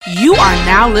You are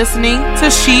now listening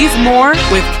to She's More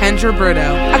with Kendra Brito,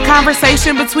 a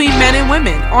conversation between men and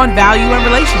women on value and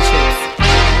relationships.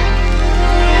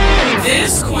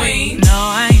 This queen. No,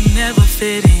 I ain't never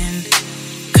fit in,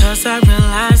 'cause I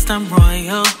realized I'm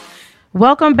royal.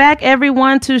 Welcome back,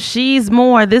 everyone, to She's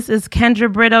More. This is Kendra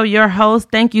Brito, your host.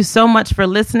 Thank you so much for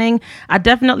listening. I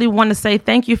definitely want to say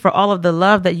thank you for all of the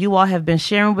love that you all have been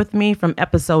sharing with me from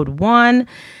episode 1.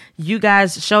 You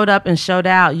guys showed up and showed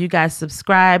out. You guys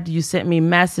subscribed. You sent me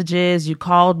messages. You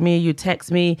called me. You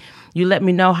text me. You let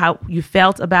me know how you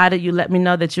felt about it. You let me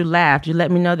know that you laughed. You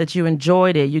let me know that you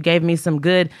enjoyed it. You gave me some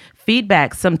good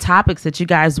feedback, some topics that you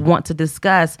guys want to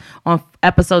discuss on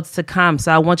episodes to come.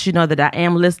 So I want you to know that I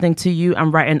am listening to you.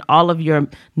 I'm writing all of your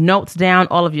notes down,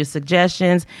 all of your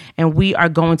suggestions, and we are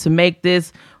going to make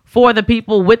this for the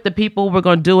people, with the people. We're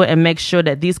going to do it and make sure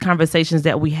that these conversations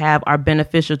that we have are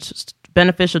beneficial to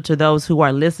those who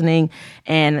are listening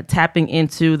and tapping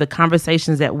into the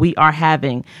conversations that we are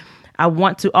having. I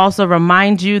want to also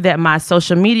remind you that my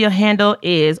social media handle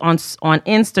is on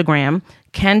Instagram,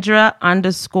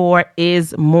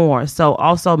 Kendra_is_more. So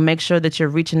also make sure that you're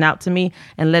reaching out to me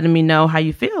and letting me know how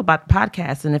you feel about the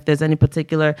podcast, and if there's any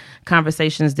particular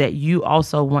conversations that you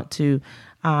also want to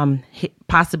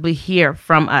possibly hear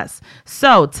from us.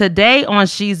 So today on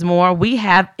She's More, we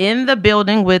have in the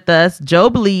building with us Joe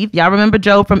Believe. Y'all remember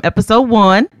Joe from episode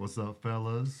 1. What's up,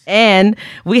 fellas? And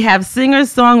we have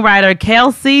singer-songwriter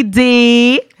Kelsey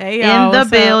D Hey, y'all, in the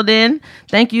what's building. Up?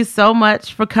 Thank you so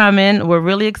much for coming. We're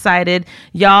really excited.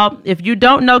 Y'all, if you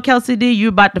don't know Kelsey D, you're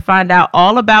about to find out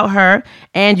all about her.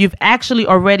 And you've actually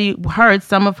already heard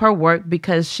some of her work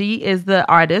because she is the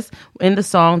artist in the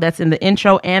song that's in the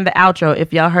intro and the outro,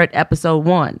 if y'all heard episode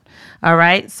 1. All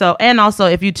right. So, and also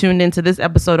if you tuned into this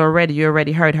episode already, you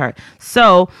already heard her.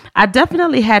 So I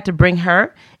definitely had to bring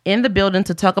her in the building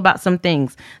to talk about some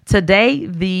things. Today,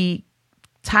 the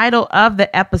title of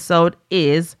the episode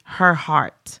is Her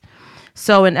Heart.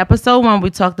 So in episode 1, we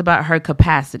talked about her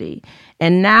capacity.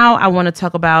 And now I want to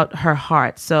talk about her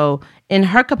heart. So in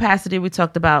her capacity, we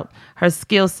talked about her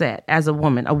skill set as a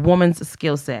woman, a woman's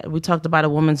skill set. We talked about a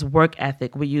woman's work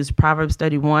ethic. We used Proverbs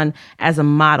 31 as a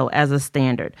model, as a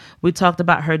standard. We talked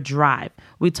about her drive.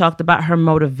 We talked about her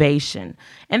motivation.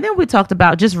 And then we talked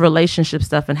about just relationship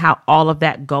stuff and how all of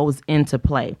that goes into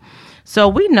play. So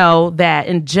we know that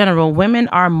in general, women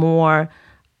are more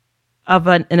of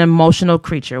an emotional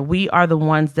creature. We are the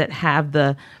ones that have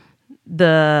the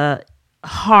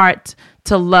heart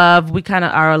to love. We kind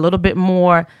of are a little bit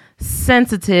more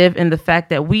sensitive in the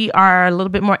fact that we are a little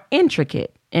bit more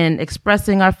intricate in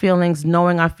expressing our feelings,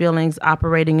 knowing our feelings,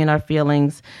 operating in our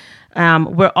feelings.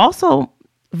 We're also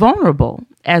vulnerable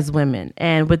as women.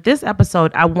 And with this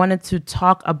episode, I wanted to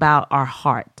talk about our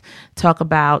heart, talk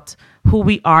about who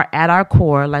we are at our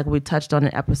core, like we touched on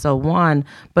in episode 1,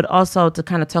 but also to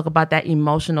kind of talk about that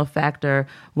emotional factor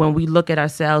when we look at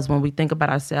ourselves, when we think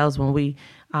about ourselves, when we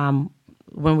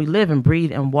live and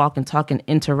breathe and walk and talk and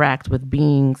interact with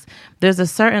beings. There's a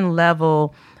certain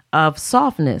level of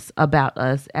softness about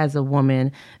us as a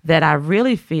woman that I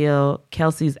really feel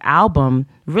Kelsey's album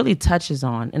really touches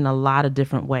on in a lot of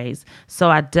different ways.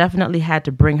 So I definitely had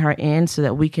to bring her in so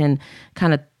that we can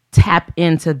kind of tap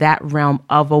into that realm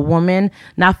of a woman.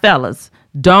 Now, fellas,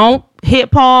 don't hit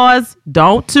pause.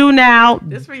 Don't tune out.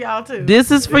 This for y'all too.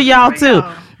 This is for y'all too.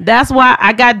 That's why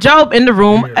I got Job in the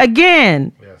room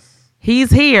again. Yes.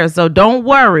 He's here, so don't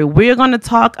worry. We're going to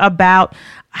talk about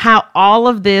how all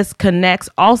of this connects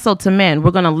also to men.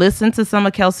 We're going to listen to some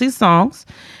of Kelsey's songs,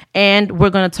 and we're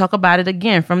going to talk about it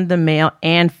again from the male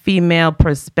and female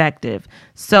perspective.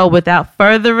 So without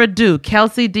further ado,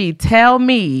 Kelsey D, tell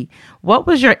me, what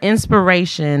was your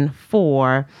inspiration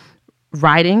for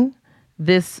writing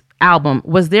this album?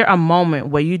 Was there a moment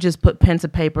where you just put pen to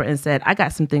paper and said, I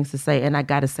got some things to say and I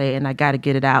got to say it and I got to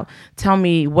get it out? Tell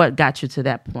me what got you to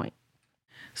that point.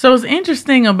 So what's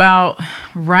interesting about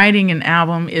writing an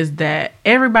album is that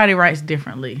everybody writes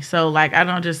differently. So like, I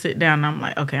don't just sit down and I'm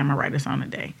like, okay, I'm gonna write a song a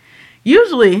day.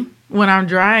 Usually when I'm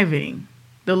driving,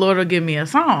 the Lord will give me a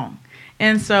song.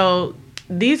 And so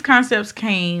these concepts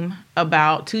came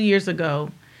about 2 years ago,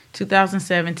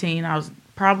 2017. I was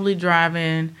probably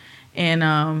driving and,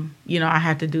 I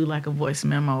had to do like a voice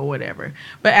memo or whatever.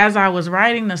 But as I was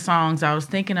writing the songs, I was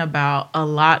thinking about a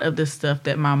lot of the stuff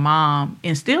that my mom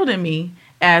instilled in me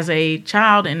as a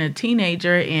child and a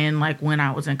teenager and like when I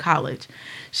was in college.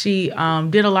 She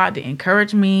did a lot to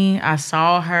encourage me. I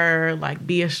saw her like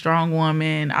be a strong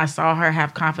woman. I saw her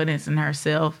have confidence in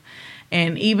herself.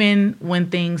 And even when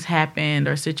things happened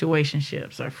or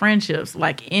situationships or friendships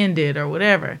like ended or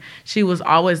whatever, she was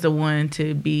always the one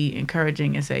to be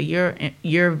encouraging and say,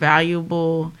 you're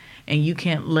valuable and you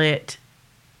can't let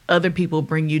other people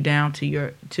bring you down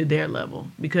to their level,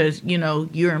 because, you know,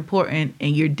 you're important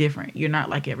and you're different. You're not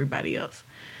like everybody else.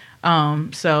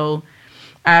 So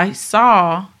I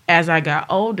saw as I got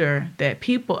older that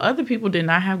other people did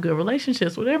not have good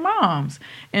relationships with their moms.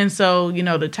 And so, you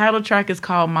know, the title track is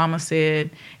called Mama Said,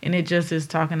 and it just is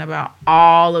talking about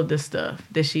all of the stuff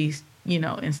that she's, you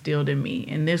know, instilled in me.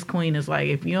 And this queen is like,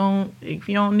 if you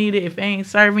don't need it, if it ain't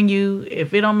serving you,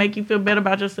 if it don't make you feel better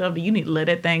about yourself, then you need to let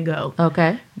that thing go.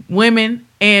 Okay. Women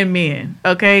and men,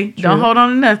 okay? True. Don't hold on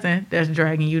to nothing that's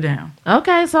dragging you down.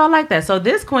 Okay, so I like that. So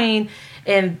this queen,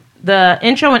 and the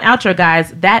intro and outro,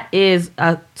 guys, that is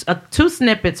two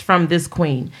snippets from this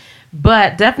queen.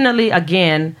 But definitely,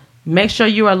 again, make sure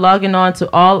you are logging on to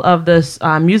all of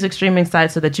the music streaming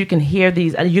sites so that you can hear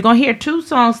these. You're going to hear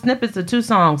snippets of two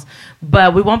songs,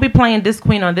 but we won't be playing this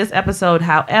queen on this episode.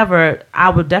 However, I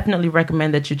would definitely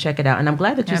recommend that you check it out. And I'm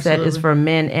glad that you said it's for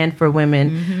men and for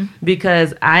women,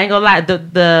 because I ain't going to lie.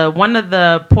 The one of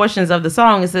the portions of the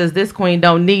song, it says, this queen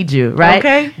don't need you, right?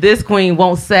 Okay. This queen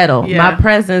won't settle. Yeah. My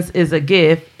presence is a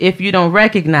gift. If you don't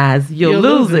recognize, you'll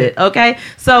lose it. Okay.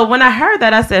 So when I heard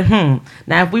that, I said,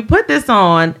 now if we put this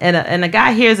on and a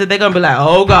guy hears it, they're gonna be like,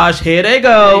 "Oh gosh, here they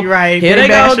go, right? Here they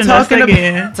go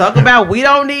talk about we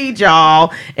don't need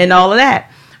y'all and all of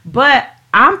that." But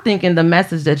I'm thinking the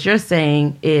message that you're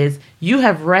saying is you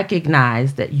have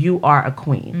recognized that you are a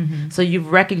queen. So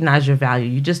you've recognized your value.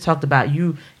 You just talked about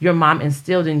your mom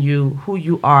instilled in you who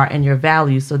you are and your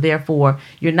values. So therefore,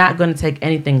 you're not going to take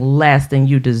anything less than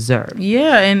you deserve.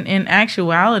 Yeah, and in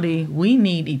actuality, we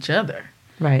need each other.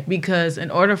 Right. Because in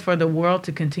order for the world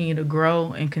to continue to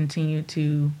grow and continue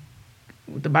to,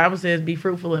 the Bible says, be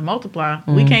fruitful and multiply,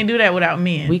 we can't do that without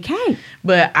men. We can't.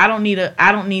 But I don't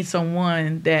need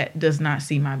someone that does not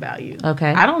see my value.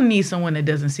 Okay. I don't need someone that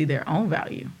doesn't see their own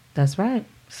value. That's right.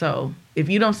 So if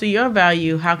you don't see your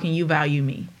value, how can you value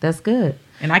me? That's good.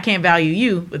 And I can't value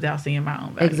you without seeing my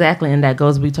own value. Exactly. And that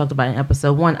goes, we talked about in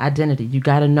episode 1, identity. You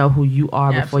got to know who you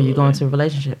are before you go into a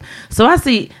relationship. So I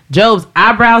see Job's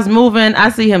eyebrows moving. I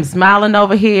see him smiling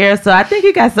over here. So I think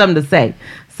he got something to say.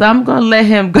 So I'm going to let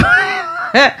him go.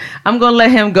 I'm going to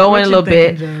let him go in a little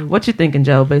bit. Job? What you thinking,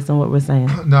 Joe, based on what we're saying?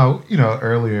 No, you know,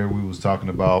 earlier we was talking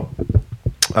about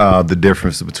the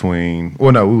difference between,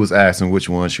 we was asking which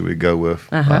one should we go with,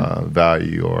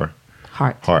 value or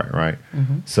heart, right?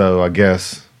 So I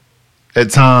guess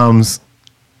at times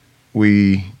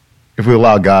if we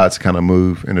allow God to kind of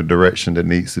move in a direction that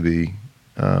needs to be,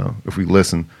 if we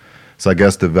listen. So I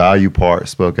guess the value part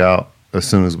spoke out as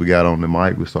soon as we got on the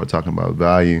mic. We started talking about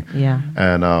value. Yeah.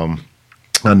 And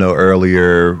I know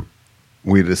earlier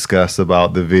we discussed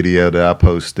about the video that I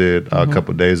posted a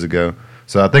couple of days ago.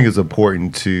 So I think it's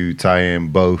important to tie in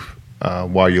both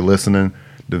while you're listening,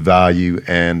 the value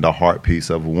and the heart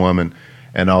piece of a woman,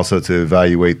 and also to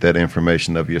evaluate that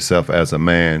information of yourself as a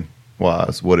man.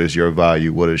 What is your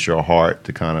value? What is your heart,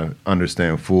 to kind of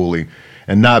understand fully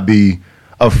and not be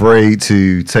afraid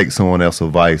to take someone else's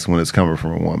advice when it's coming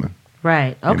from a woman.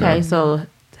 Right. Okay. You know? So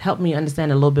help me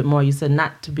understand a little bit more. You said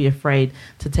not to be afraid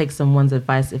to take someone's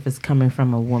advice if it's coming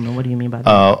from a woman. What do you mean by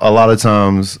that? A lot of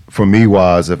times, for me,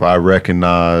 if I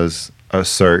recognize a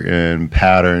certain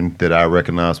pattern that I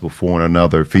recognized before in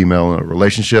another female in a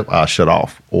relationship, I shut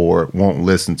off or won't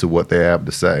listen to what they have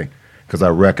to say because I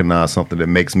recognize something that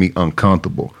makes me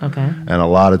uncomfortable. Okay. And a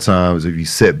lot of times, if you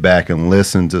sit back and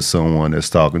listen to someone that's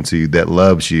talking to you that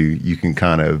loves you, you can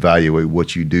kind of evaluate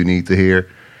what you do need to hear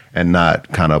and not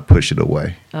kind of push it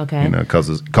away. Okay. You know,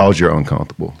 because you're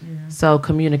uncomfortable. Yeah. So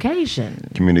communication.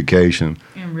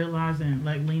 And realizing,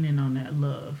 like, leaning on that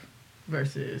love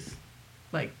versus,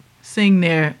 like, seeing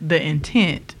the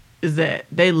intent is that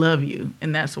they love you,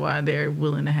 and that's why they're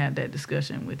willing to have that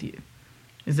discussion with you.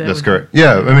 That's correct.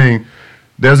 Yeah, I mean,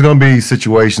 there's going to be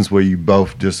situations where you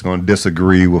both just going to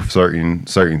disagree with certain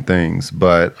things.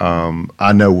 But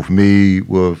I know with me,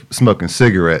 with smoking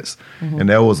cigarettes, and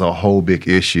that was a whole big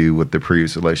issue with the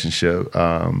previous relationship.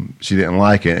 She didn't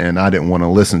like it, and I didn't want to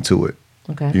listen to it.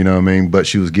 Okay. You know what I mean? But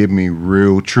she was giving me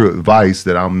real, true advice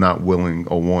that I'm not willing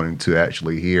or wanting to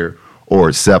actually hear or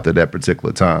accept at that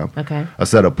particular time. Okay.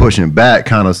 Instead of pushing back,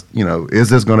 kind of, is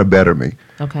this going to better me?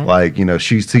 Okay. Like,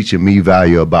 she's teaching me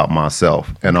value about myself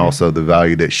and also the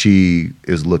value that she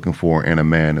is looking for in a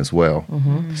man as well.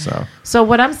 So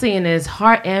what I'm seeing is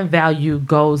heart and value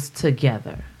goes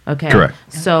together. Okay. Correct.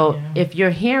 So if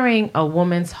you're hearing a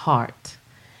woman's heart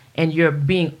and you're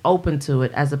being open to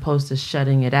it as opposed to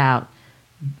shutting it out,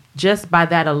 just by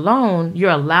that alone, you're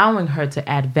allowing her to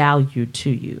add value to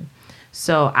you.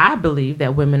 So I believe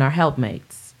that women are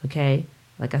helpmates. Okay,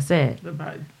 like I said,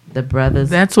 the brothers.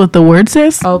 That's what the word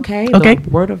says. Okay. Okay. The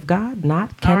word of God,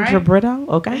 not Kendra right. Brito.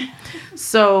 Okay.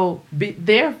 So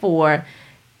therefore,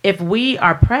 if we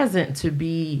are present to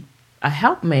be a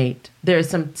helpmate, there's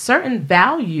some certain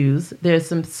values, there's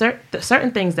some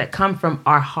certain things that come from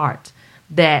our heart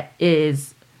that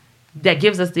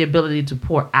gives us the ability to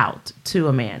pour out to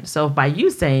a man. So by you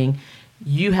saying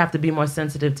you have to be more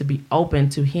sensitive to be open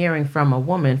to hearing from a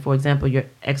woman, for example, your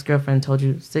ex-girlfriend told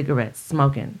you cigarettes,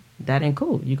 smoking, that ain't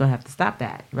cool. You're going to have to stop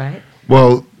that, right?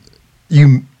 Well,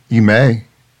 you may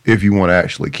if you want to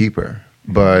actually keep her.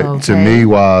 But to Okay. me,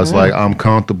 like I'm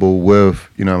comfortable with,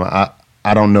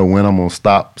 I don't know when I'm going to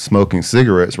stop smoking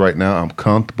cigarettes right now. I'm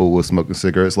comfortable with smoking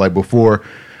cigarettes. Like before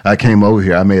I came over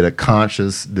here, I made a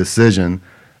conscious decision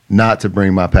not to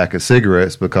bring my pack of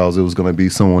cigarettes because it was going to be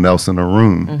someone else in the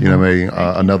room, you know what I mean?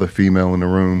 Another female in the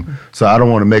room. So I don't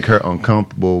want to make her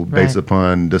uncomfortable based Right.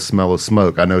 upon the smell of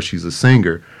smoke. I know she's a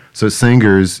singer. So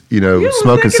singers, You was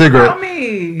smoking thinking cigarettes. about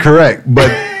me. Correct. But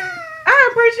I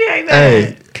appreciate that.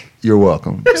 hey, you're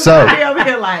welcome. So I over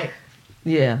here like,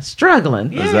 Yeah,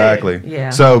 struggling. exactly. Yeah.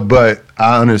 So, but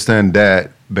I understand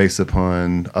that based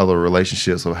upon other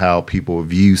relationships of how people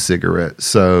view cigarettes.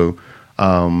 So,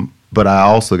 but I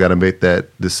also got to make that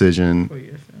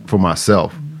decision for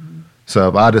myself. So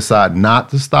if I decide not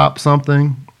to stop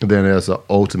something, then there's an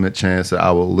ultimate chance that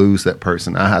I will lose that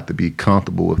person. I have to be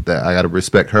comfortable with that. I got to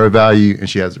respect her value, and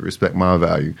she has to respect my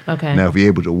value. Okay. Now, if we're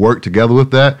able to work together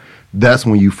with that, that's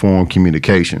when you form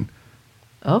communication.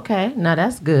 Okay, now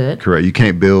that's good. Correct. You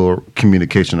can't build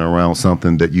communication around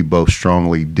something that you both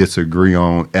strongly disagree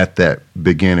on at that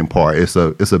beginning part. It's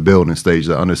a building stage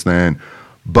to understand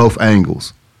both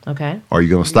angles. Okay. Are you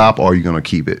going to stop or are you going to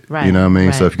keep it? Right, You know what I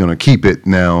mean? So right. if you're going to keep it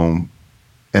now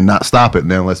and not stop it,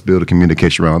 now let's build a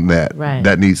communication around that. Right.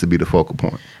 That needs to be the focal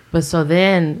point. But so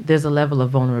then there's a level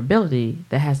of vulnerability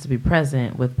that has to be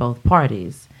present with both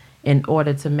parties in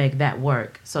order to make that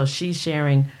work. So she's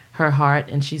sharing her heart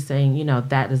and she's saying,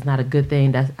 that is not a good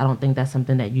thing. I don't think that's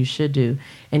something that you should do.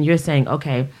 And you're saying,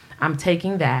 okay, I'm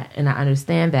taking that and I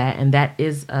understand that. And that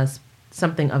is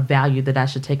something of value that I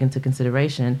should take into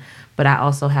consideration. But I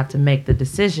also have to make the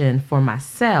decision for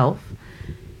myself.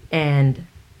 And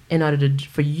in order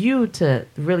for you to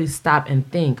really stop and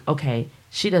think, okay,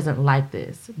 she doesn't like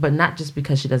this, but not just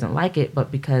because she doesn't like it,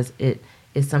 but because it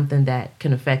is something that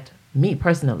can affect me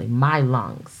personally, my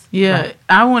lungs. yeah, Right.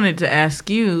 I wanted to ask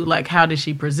you, like, how did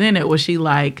she present it? Was she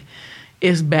like,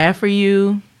 it's bad for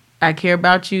you, I care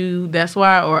about you, that's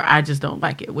why, or I just don't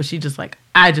like it? Was she just like,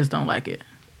 I just don't like it?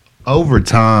 Over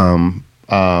time,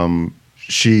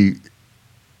 she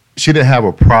didn't have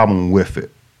a problem with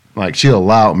it. Like she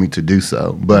allowed me to do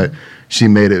so, but she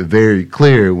made it very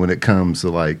clear when it comes to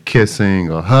like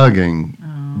kissing or hugging,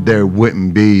 there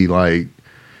wouldn't be like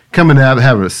coming out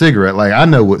having a cigarette. Like I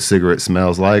know what cigarette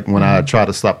smells like. When I try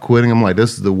to stop quitting, I'm like,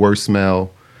 this is the worst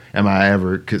smell. Am I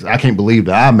ever? Because I can't believe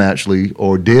that I'm actually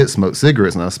or did smoke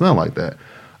cigarettes and I smell like that.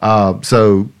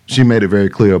 So she made it very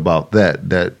clear about that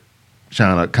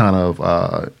kind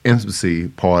of intimacy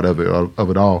part of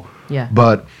it all. Yeah.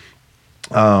 But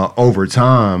over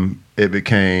time, it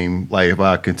became like if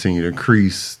I continue to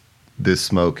increase this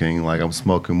smoking, like I'm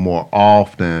smoking more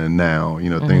often now,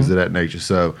 things of that nature.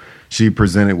 So she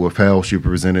presented with health. She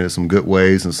presented it some good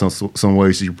ways, and some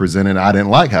ways she presented, I didn't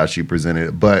like how she presented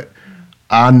it. But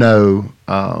I know,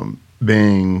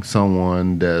 being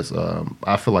someone that's,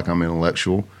 I feel like I'm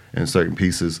intellectual in certain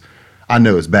pieces. I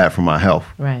know it's bad for my health.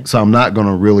 Right. So I'm not going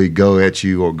to really go at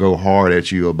you or go hard at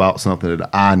you about something that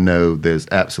I know that's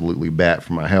absolutely bad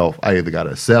for my health. I either got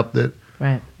to accept it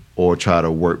Right. or try to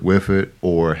work with it,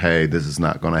 or, hey, this is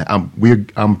not going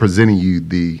to, I'm presenting you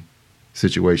the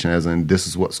situation as in this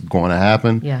is what's going to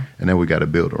happen. Yeah. And then we got to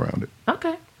build around it.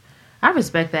 Okay. I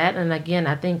respect that. And again,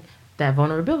 I think that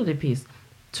vulnerability piece,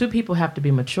 two people have to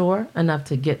be mature enough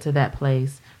to get to that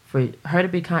place for her to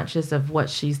be conscious of what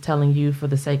she's telling you for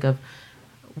the sake of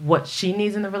what she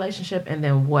needs in the relationship and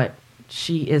then what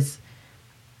she is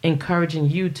encouraging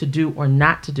you to do or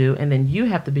not to do. And then you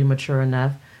have to be mature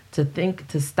enough to think,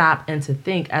 to stop and to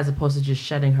think as opposed to just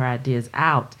shutting her ideas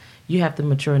out. You have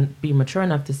to be mature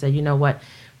enough to say, you know what,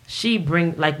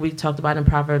 like we talked about in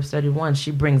Proverbs 31,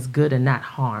 she brings good and not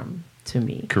harm to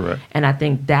me. Correct. And I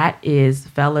think that is,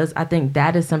 fellas, I think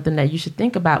that is something that you should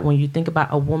think about when you think about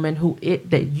a woman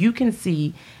that you can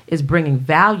see is bringing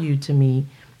value to me.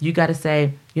 You got to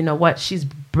say, you know what, she's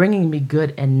bringing me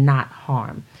good and not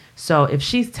harm. So if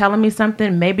she's telling me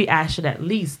something, maybe I should at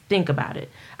least think about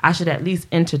it. I should at least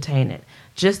entertain it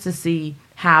just to see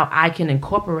how I can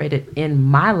incorporate it in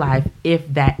my life if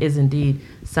that is indeed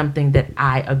something that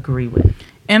I agree with.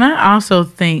 And I also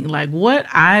think like what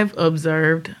I've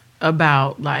observed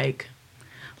about like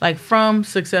from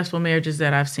successful marriages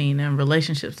that I've seen and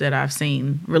relationships that I've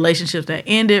seen, relationships that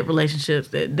ended, relationships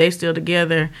that they still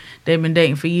together, they've been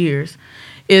dating for years,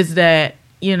 is that,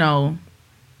 you know,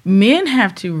 men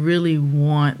have to really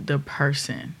want the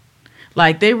person.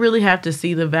 Like, they really have to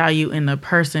see the value in the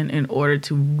person in order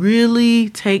to really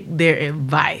take their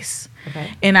advice.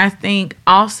 Okay. And I think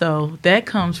also that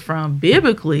comes from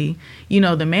biblically, you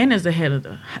know, the man is the head of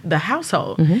the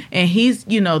household. Mm-hmm. And he's,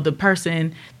 you know, the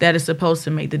person that is supposed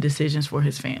to make the decisions for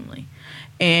his family.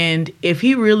 And if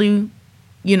he really,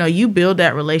 you know, you build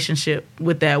that relationship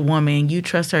with that woman, you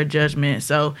trust her judgment.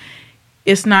 So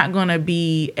it's not going to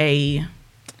be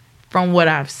from what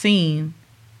I've seen,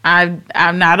 I'm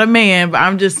not a man, but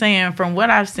I'm just saying from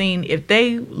what I've seen, if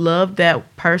they love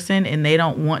that person and they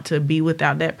don't want to be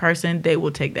without that person, they will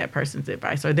take that person's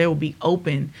advice or they will be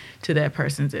open to that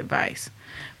person's advice.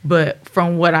 But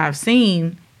from what I've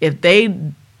seen, if they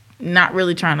not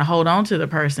really trying to hold on to the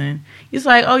person, it's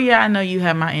like, oh yeah, I know you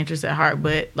have my interest at heart,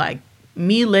 but like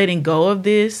me letting go of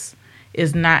this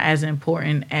is not as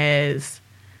important as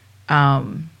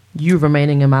you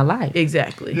remaining in my life.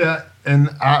 Exactly. Yeah, and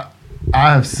I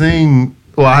have seen,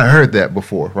 well, I heard that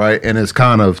before, right? And it's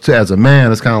kind of, as a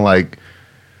man, it's kind of like,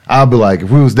 I'll be like,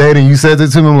 if we was dating, you said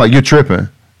this to me, I'm like, you're tripping.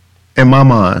 In my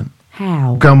mind.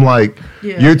 How? I'm like,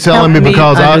 Yeah. you're telling me Help me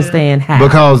because understand how.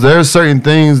 because there's certain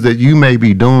things that you may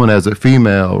be doing as a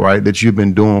female, right, that you've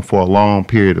been doing for a long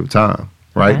period of time,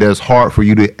 right? Okay. That's hard for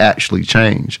you to actually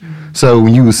change. Mm-hmm. So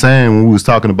when you were saying, when we was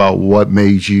talking about what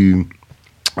made you,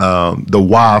 the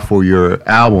why for your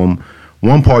album,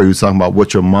 one part you was talking about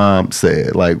what your mom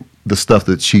said, like the stuff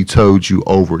that she told you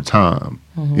over time,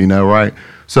 you know, right?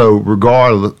 So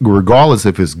regardless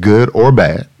if it's good or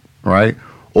bad, right,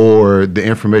 or the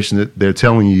information that they're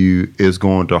telling you is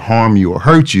going to harm you or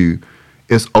hurt you,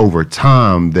 it's over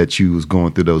time that you was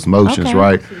going through those motions, Okay.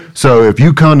 right? So if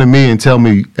you come to me and tell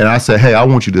me, and I say, hey, I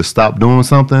want you to stop doing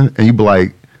something, and you be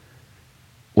like,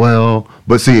 well,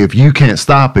 but see, if you can't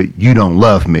stop it, you don't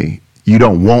love me. You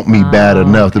don't want me bad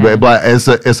enough to be. But it's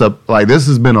a like this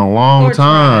has been a long Or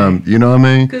time. try. You know what I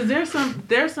mean? Because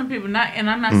there's some people, not, and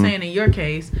I'm not saying in your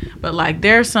case, but like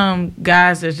there's some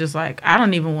guys that's just like, I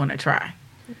don't even want to try.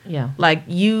 Yeah. Like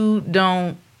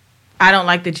I don't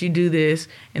like that you do this,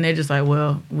 and they're just like,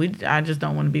 well, I just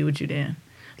don't want to be with you then.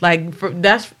 Like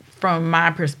that's from my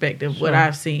perspective, what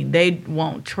I've seen. They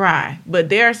won't try, but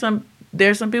there's some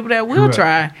people that will Correct.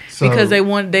 try So- because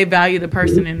they value the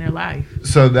person in their life.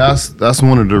 So that's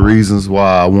one of the reasons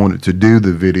why I wanted to do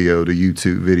the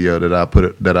YouTube video that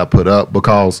I put up,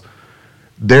 because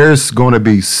there's going to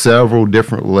be several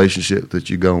different relationships that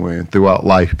you go in throughout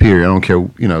life. Period. I don't care,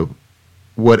 you know,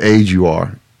 what age you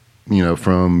are. You know,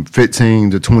 from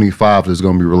 15 to 25, there's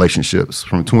going to be relationships.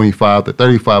 From 25 to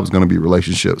 35 is going to be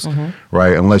relationships,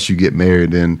 right? Unless you get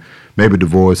married and maybe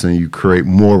divorce and you create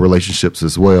more relationships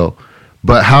as well.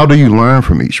 But how do you learn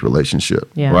from each relationship,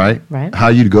 Yeah, right? right. How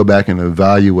you go back and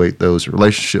evaluate those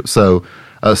relationships. So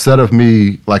instead of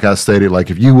me, like I stated, like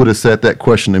if you would have said that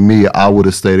question to me, I would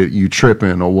have stated you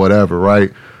tripping or whatever,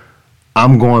 right?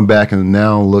 I'm going back and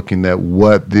now looking at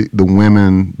what the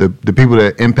women, the people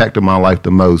that impacted my life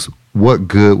the most, what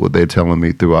good were they telling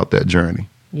me throughout that journey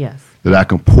Yes. that I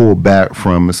can pull back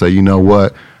from and say, you know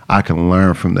what? I can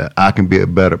learn from that. I can be a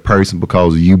better person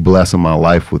because of you blessing my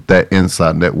life with that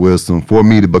insight and that wisdom for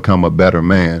me to become a better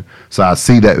man. So I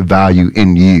see that value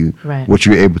in you, Right. what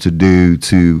you're able to do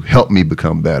to help me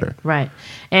become better. Right.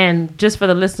 And just for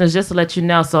the listeners, just to let you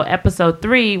know, so episode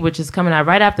 3, which is coming out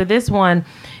right after this one,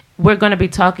 we're going to be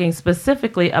talking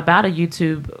specifically about a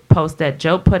YouTube post that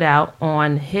Joe put out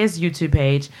on his YouTube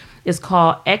page. It's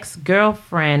called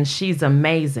Ex-Girlfriend, She's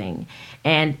Amazing.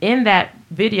 And in that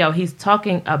video, he's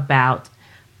talking about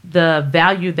the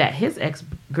value that his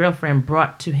ex-girlfriend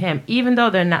brought to him. Even though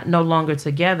they're no longer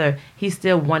together, he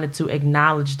still wanted to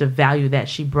acknowledge the value that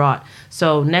she brought.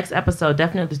 So next episode,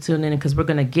 definitely tune in because we're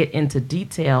going to get into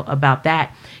detail about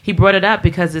that. He brought it up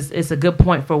because it's a good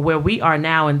point for where we are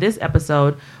now in this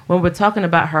episode when we're talking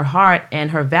about her heart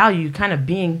and her value kind of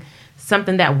being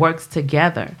something that works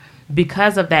together.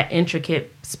 Because of that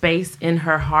intricate space in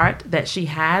her heart that she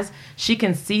has, she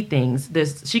can see things.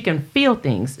 She can feel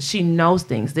things. She knows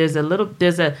things. There's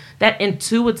that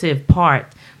intuitive part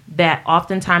that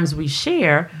oftentimes we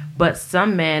share, but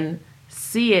some men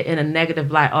see it in a negative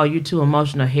light. Oh, you're too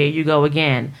emotional. Here you go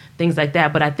again. Things like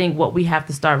that. But I think what we have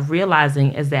to start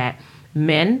realizing is that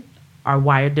men are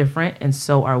wired different, and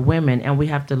so are women. And we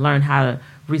have to learn how to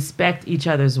respect each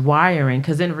other's wiring.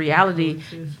 Because in reality,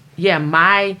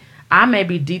 I may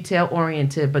be detail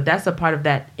oriented, but that's a part of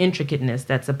that intricateness.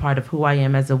 That's a part of who I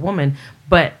am as a woman.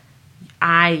 But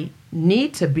I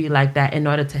need to be like that in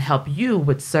order to help you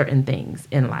with certain things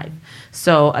in life.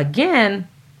 So again,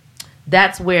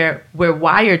 that's where we're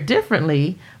wired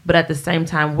differently, but at the same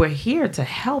time, we're here to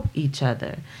help each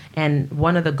other. And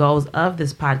one of the goals of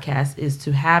this podcast is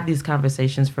to have these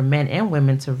conversations for men and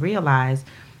women to realize,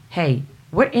 hey,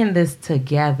 we're in this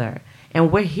together.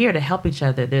 And we're here to help each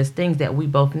other. There's things that we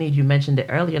both need. You mentioned it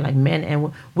earlier, like men,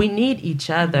 and we need each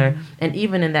other. Mm-hmm. And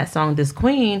even in that song, This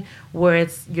Queen, where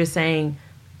you're saying,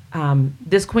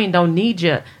 this queen don't need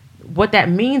you. What that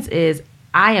means is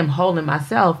I am whole in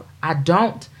myself. I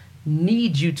don't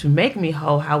need you to make me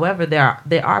whole. However,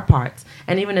 there are parts.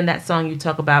 And even in that song, you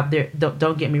talk about,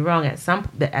 don't get me wrong, at some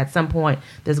point,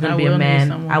 there's going to be a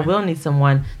man. I will need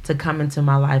someone to come into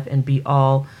my life and be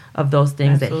all of those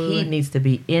things Absolutely. That he needs to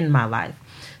be in my life.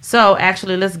 So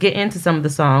actually, let's get into some of the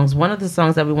songs. One of the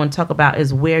songs that we want to talk about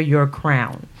is Wear Your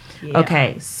Crown. Yeah.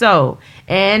 Okay, so,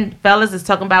 and fellas, is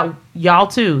talking about y'all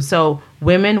too. So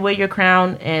women wear your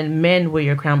crown and men wear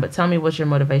your crown. But tell me what your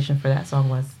motivation for that song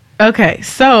was. Okay,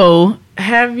 so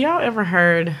have y'all ever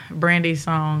heard Brandy's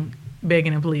song,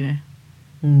 Begging and Pleading?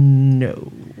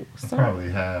 No. I probably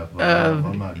have.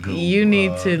 I'm not good. You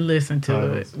need to listen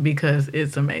to it because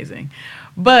it's amazing.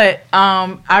 But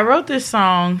I wrote this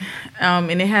song, and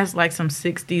it has like some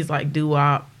 60s like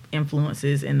doo-wop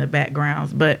influences in the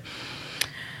backgrounds. But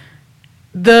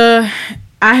I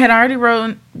had already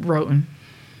written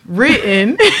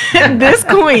This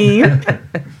Queen.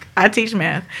 I teach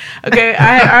math. Okay,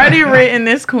 I had already written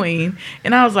This Queen,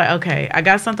 and I was like, okay, I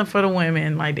got something for the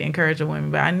women, like to encourage the women,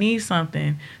 but I need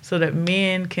something so that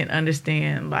men can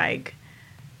understand, like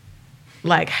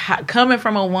how, coming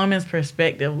from a woman's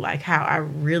perspective, like how I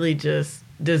really just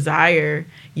desire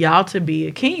y'all to be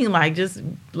a king, like just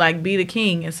like be the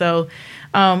king. And so,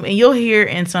 and you'll hear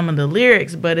in some of the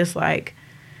lyrics, but it's like,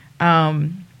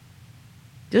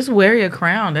 just wear your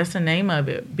crown. That's the name of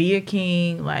it. Be a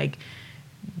king, like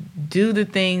do the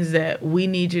things that we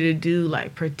need you to do,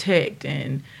 like protect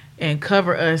and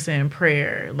cover us in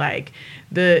prayer, like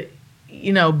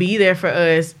be there for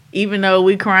us, even though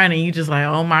we crying and you just like,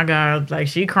 oh my God, like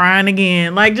she crying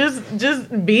again. Like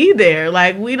just be there.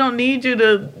 Like we don't need you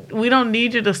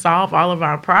to solve all of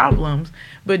our problems,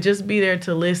 but just be there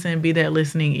to listen, be that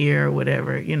listening ear or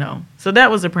whatever, So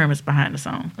that was the premise behind the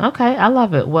song. Okay, I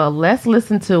love it. Well, let's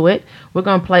listen to it. We're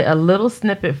gonna play a little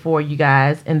snippet for you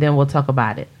guys, and then we'll talk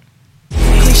about it.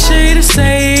 Cliche to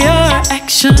say your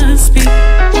actions speak.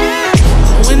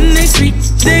 When they speak,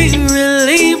 they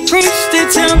really preach. They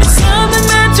tell me something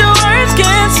that your words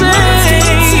can't say.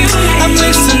 I'm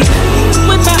listening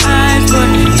with my eyes, but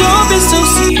don't be so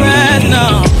surprised,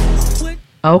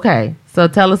 no. Okay, so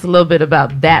tell us a little bit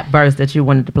about that verse that you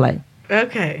wanted to play.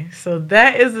 Okay, so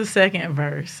that is the second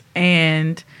verse.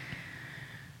 And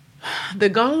the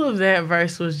goal of that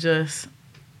verse was just,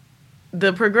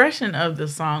 the progression of the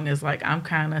song is like, I'm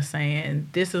kind of saying,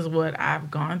 this is what I've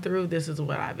gone through. This is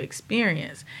what I've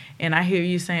experienced. And I hear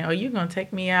you saying, oh, you're going to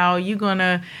take me out. You're going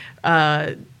to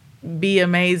be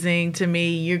amazing to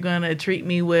me. You're going to treat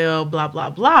me well, blah,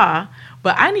 blah, blah.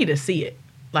 But I need to see it.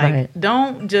 Like, right.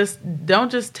 Don't just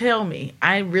tell me.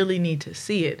 I really need to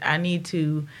see it. I need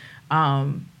to,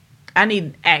 I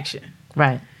need action.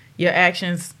 Right. Your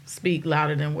actions speak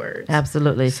louder than words.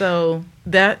 Absolutely. So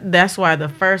that's why the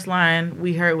first line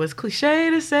we heard was, cliche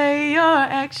to say your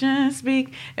actions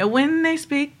speak, and when they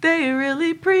speak, they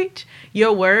really preach.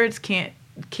 Your words can't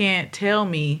tell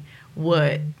me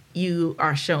what you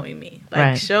are showing me. Like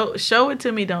right. show it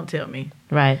to me, don't tell me.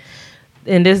 Right.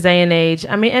 In this day and age,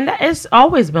 I mean, and it's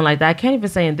always been like that. I can't even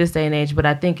say in this day and age, but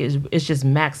I think it's just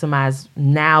maximized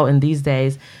now in these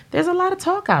days. There's a lot of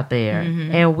talk out there,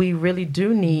 mm-hmm. and we really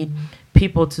do need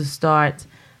people to start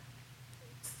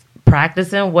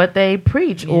practicing what they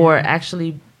preach, or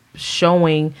actually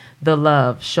showing the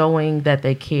love, showing that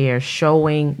they care,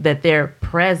 showing that they're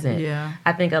present. Yeah.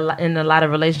 I think in a lot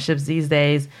of relationships these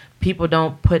days, people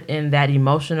don't put in that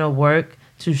emotional work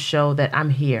to show that I'm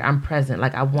here, I'm present.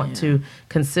 Like, I want to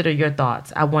consider your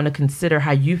thoughts. I want to consider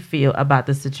how you feel about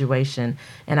the situation.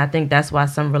 And I think that's why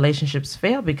some relationships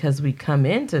fail, because we come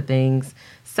into things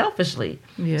selfishly.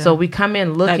 Yeah. So we come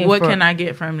in looking like, what can I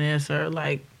get from this? Or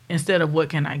like, instead of what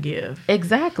can I give.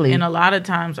 Exactly. And a lot of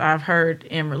times I've heard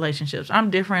in relationships, I'm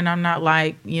different. I'm not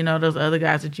like, those other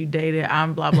guys that you dated.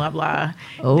 I'm blah, blah, blah.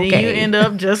 Okay. Then you end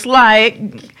up just like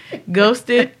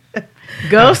ghosting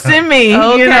me,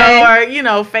 Okay.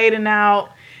 or, fading out,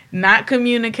 not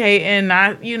communicating,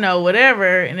 not,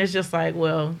 whatever. And it's just like,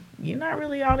 well, you're not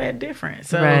really all that different.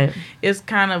 So Right. it's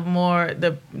kind of more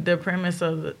the premise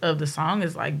of the song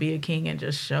is like, be a king and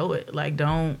just show it. Like,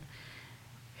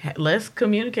 let's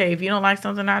communicate. If you don't like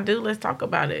something I do, let's talk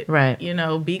about it. Right.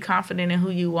 Be confident in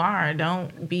who you are.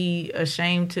 Don't be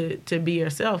ashamed to be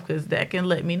yourself, because that can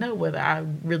let me know whether I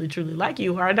really truly like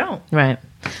you or I don't. Right.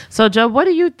 So, Joe, what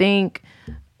do you think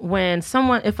when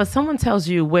if someone tells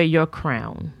you wear your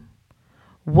crown?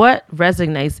 What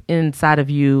resonates inside of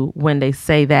you when they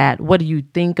say that? What do you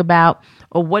think about,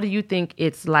 or what do you think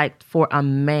it's like for a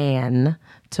man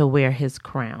to wear his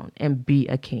crown and be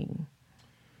a king?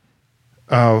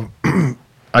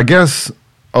 I guess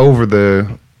over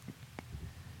the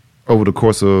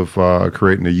course of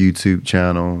creating a YouTube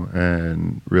channel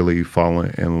and really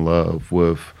falling in love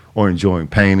with or enjoying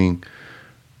painting,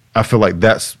 I feel like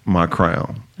that's my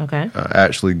crown. Okay.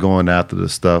 Actually going after the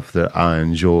stuff that I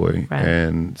enjoy, Right.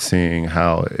 and seeing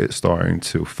how it's starting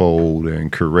to fold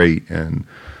and create, and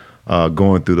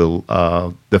going through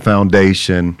the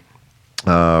foundation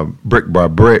brick by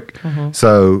brick. Mm-hmm.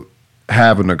 So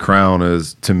having a crown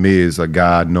to me is a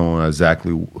God knowing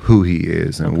exactly who he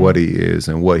is and what he is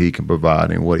and what he can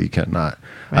provide and what he cannot.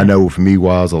 I know for me,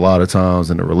 was a lot of times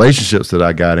in the relationships that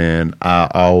I got in, I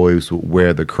always would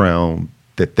wear the crown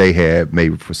that they had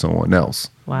maybe for someone else.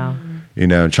 Wow.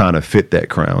 Trying to fit that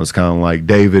crown. It's kind of like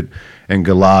David and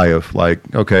Goliath. Like,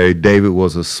 okay, David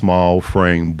was a small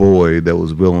frame boy that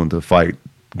was willing to fight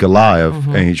Goliath,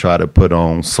 and he tried to put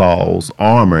on Saul's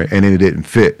armor, and it didn't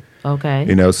fit. Okay.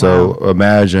 So Wow.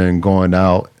 imagine going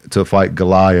out to fight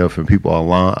Goliath and people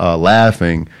are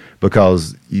laughing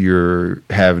because you're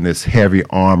having this heavy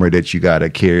armor that you got to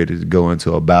carry to go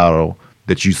into a battle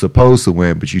that you're supposed to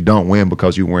win, but you don't win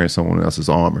because you're wearing someone else's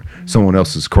armor, someone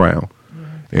else's crown.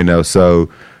 So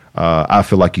I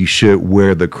feel like you should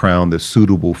wear the crown that's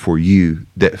suitable for you,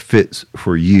 that fits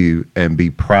for you, and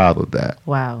be proud of that,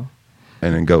 Wow.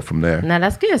 and then go from there. Now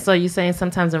that's good. So you're saying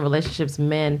sometimes in relationships,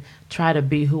 men try to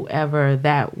be whoever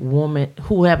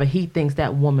he thinks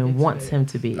that woman wants him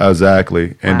to be.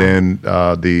 Exactly. And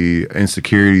Wow. then the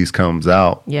insecurities comes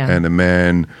out. Yeah. And the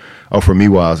man, for me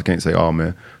wise, I can't say all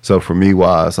men. So for me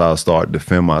wise, I'll start to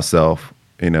defend myself,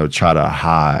 try to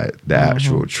hide the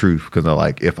actual truth. Because I'm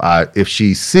like, if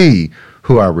she see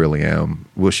who I really am,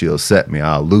 will she accept me?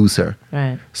 I'll lose her.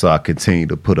 Right. So I continue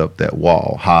to put up that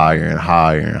wall higher and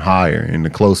higher and higher. And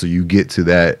the closer you get to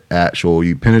that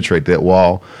you penetrate that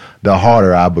wall, the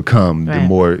harder I become, the Right.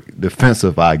 more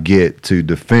defensive I get to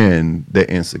defend the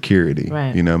insecurity.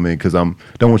 Right. You know what I mean? Because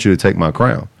don't want you to take my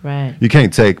crown. Right. You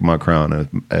can't take my crown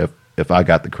if I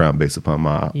got the crown based upon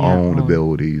my Your own own.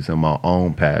 abilities and my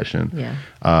own passion.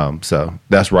 Yeah. So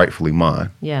that's rightfully mine.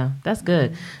 Yeah, that's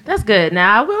good. That's good.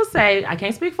 Now I will say I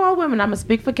can't speak for all women. I'm gonna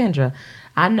speak for Kendra.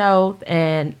 I know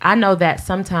that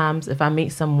sometimes if I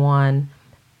meet someone,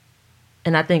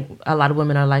 and I think a lot of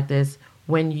women are like this,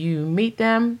 when you meet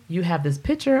them, you have this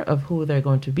picture of who they're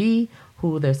going to be,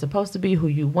 who they're supposed to be, who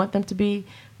you want them to be.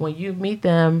 When you meet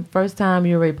them first time,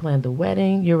 you already planned the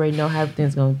wedding. You already know how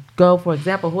everything's going to go. For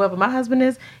example, whoever my husband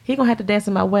is, he going to have to dance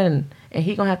at my wedding. And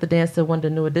he going to have to dance to one of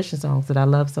the New Edition songs that I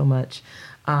love so much,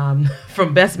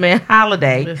 from Best Man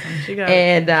Holiday. Listen, she got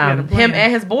And a plan. him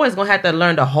and his boys going to have to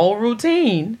learn the whole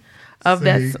routine of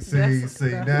that.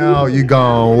 See, now you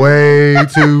gone way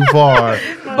too far.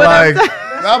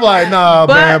 I'm like, nah,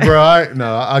 man, bro.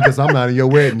 I guess I'm not in your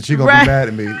wedding. She gonna Right. be mad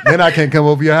at me. Then I can't come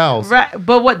over your house. Right,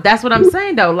 but that's what I'm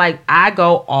saying though. Like I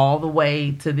go all the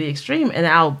way to the extreme, and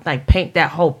I'll like paint that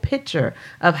whole picture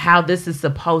of how this is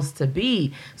supposed to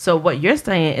be. So what you're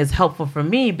saying is helpful for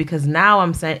me because now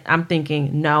I'm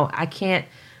thinking, no, I can't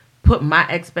put my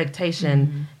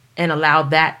expectation and allow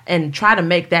that and try to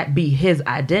make that be his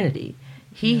identity.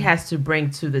 He has to bring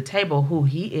to the table who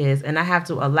he is, and I have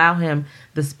to allow him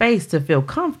the space to feel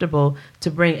comfortable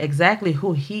to bring exactly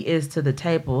who he is to the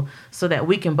table so that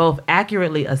we can both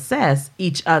accurately assess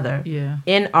each other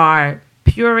in our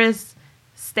purest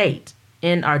state,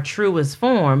 in our truest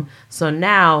form. So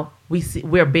now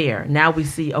we're bare. Now we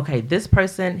see, okay, this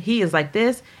person, he is like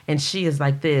this and she is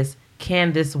like this.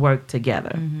 Can this work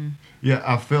together? Yeah,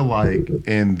 I feel like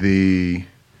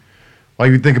like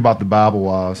you think about the Bible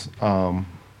was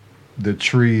the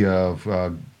tree of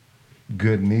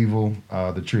good and evil,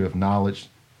 the tree of knowledge.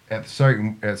 At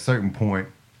certain point,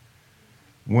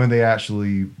 when they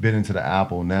actually bit into the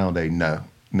apple, now they know.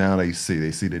 now they see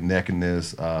the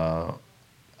nakedness.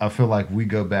 I feel like we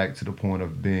go back to the point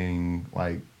of being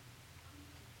like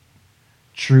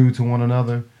true to one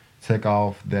another, take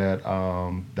off that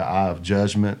the eye of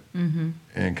judgment,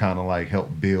 and kind of like help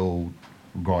build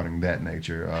regarding that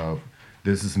nature of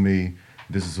this is me,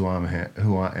 this is who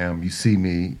I am. You see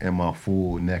me in my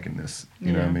full nakedness.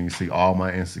 You know what I mean? You see all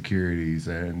my insecurities,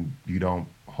 and you don't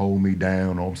hold me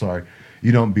down. Or I'm sorry,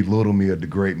 you don't belittle me or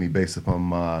degrade me based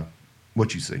upon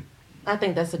what you see. I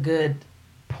think that's a good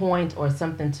point, or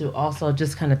something to also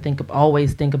just kind of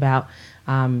always think about,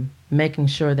 making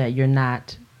sure that you're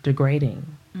not degrading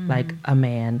like a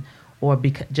man, or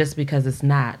just because it's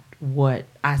not what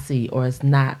I see, or it's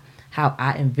not how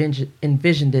I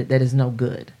envisioned it, that is no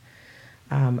good.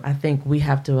 I think we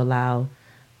have to allow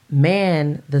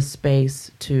man the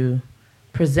space to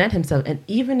present himself. And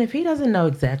even if he doesn't know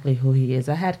exactly who he is,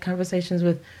 I had conversations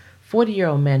with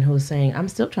 40-year-old men who were saying, I'm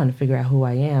still trying to figure out who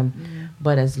I am.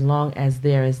 But as long as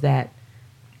there is that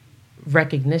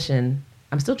recognition,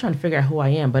 I'm still trying to figure out who I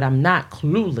am, but I'm not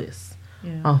clueless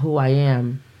on who I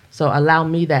am. So allow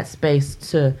me that space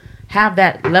to have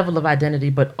that level of identity,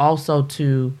 but also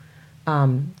to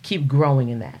keep growing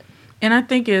in that. And I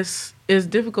think it's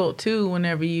difficult too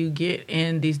whenever you get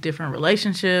in these different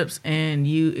relationships and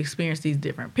you experience these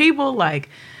different people. Like,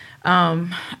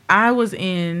 I was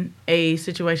in a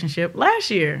situationship last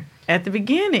year at the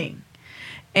beginning,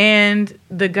 and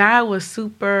the guy was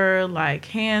super like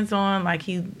hands-on. Like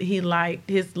he liked,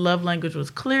 his love language was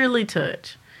clearly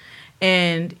touch.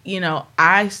 And,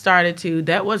 I started to,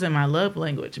 that wasn't my love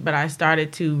language, but I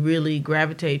started to really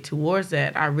gravitate towards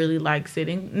that. I really liked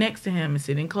sitting next to him and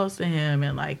sitting close to him.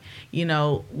 And like,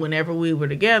 whenever we were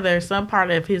together, some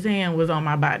part of his hand was on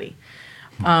my body.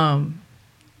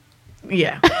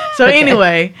 Yeah. So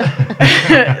anyway,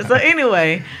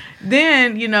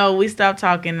 then, we stopped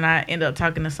talking and I ended up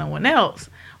talking to someone else.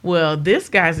 Well, this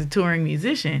guy's a touring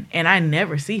musician and I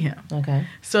never see him. Okay.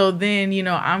 So then,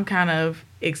 I'm kind of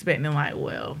expecting like,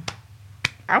 well,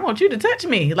 I want you to touch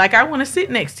me. Like, I want to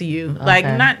sit next to you. Okay.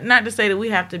 Like, not to say that we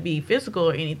have to be physical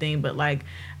or anything, but like,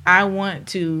 I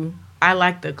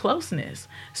like the closeness.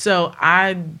 So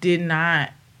I did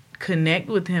not connect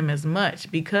with him as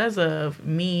much because of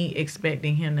me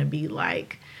expecting him to be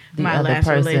like my last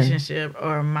relationship,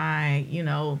 or my,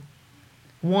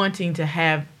 wanting to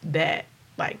have that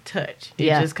like touch.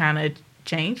 It just kind of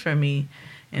changed for me.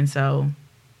 And so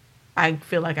I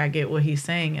feel like I get what he's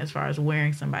saying as far as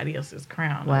wearing somebody else's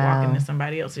crown or walking in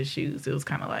somebody else's shoes. It was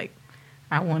kind of like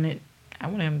I wanted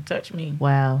him to touch me.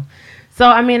 Wow. So,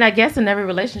 I mean, I guess in every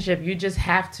relationship, you just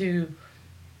have to,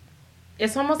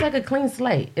 it's almost like a clean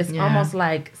slate. It's almost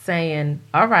like saying,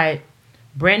 all right,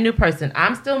 brand new person.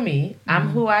 I'm still me. I'm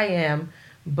who I am,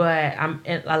 but I'm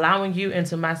allowing you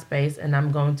into my space, and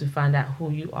I'm going to find out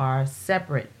who you are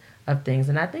separate of things.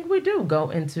 And I think we do go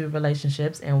into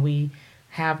relationships and we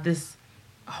have this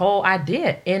whole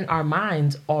idea in our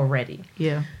minds already.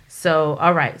 Yeah. So,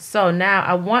 all right. So now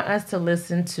I want us to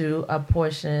listen to a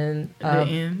portion of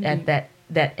at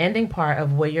that ending part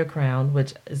of Wear Your Crown,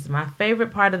 which is my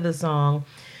favorite part of the song.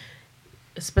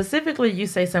 Specifically, you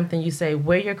say something, you say,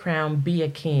 wear your crown, be a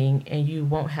king, and you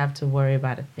won't have to worry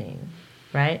about a thing,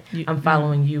 right? I'm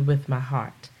following you with my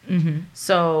heart. Mm-hmm.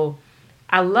 So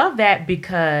I love that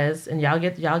because, and y'all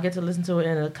get to listen to it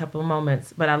in a couple of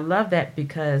moments, but I love that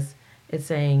because it's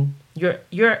saying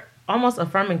you're almost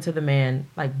affirming to the man,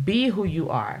 like, be who you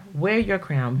are, wear your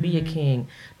crown, be a king.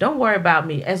 Don't worry about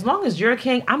me. As long as you're a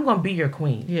king, I'm going to be your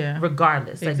queen,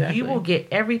 regardless. Exactly. Like, you will get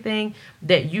everything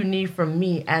that you need from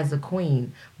me as a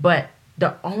queen. But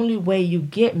the only way you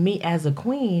get me as a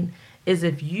queen is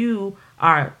if you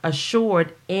are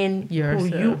assured in yourself,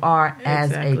 who you are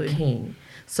as a king.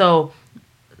 So,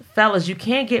 fellas, you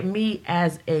can't get me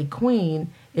as a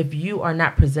queen if you are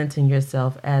not presenting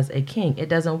yourself as a king. It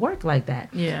doesn't work like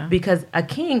that. Yeah. Because a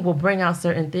king will bring out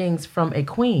certain things from a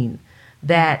queen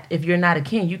that if you're not a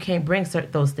king, you can't bring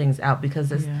those things out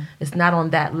because it's not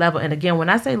on that level. And again, when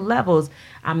I say levels,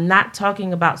 I'm not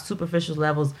talking about superficial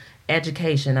levels,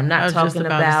 education. I'm not talking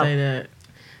about.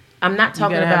 I'm not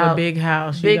talking about have a big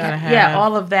house. You gotta have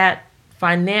all of that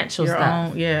financial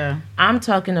stuff. Own, I'm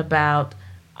talking about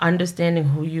understanding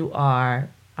who you are,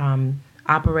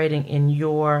 operating in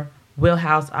your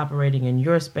wheelhouse, operating in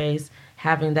your space,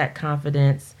 having that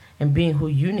confidence, and being who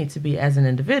you need to be as an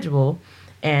individual.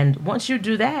 And once you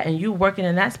do that and you working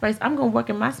in that space, I'm going to work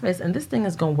in my space, and this thing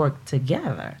is going to work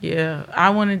together. Yeah, I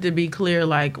wanted to be clear.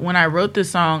 Like, when I wrote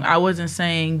this song, I wasn't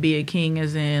saying be a king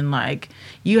as in, like,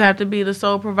 you have to be the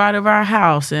sole provider of our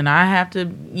house, and I have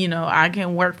to, I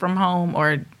can work from home,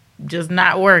 or just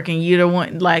not work and you don't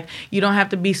want, like, you don't have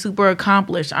to be super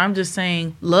accomplished. I'm just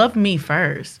saying, love me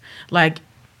first. Like,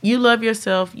 you love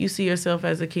yourself, you see yourself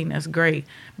as a king, that's great.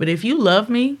 But if you love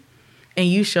me and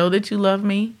you show that you love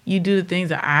me, you do the things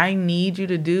that I need you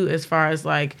to do as far as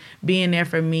like being there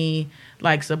for me,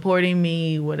 like supporting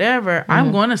me, whatever,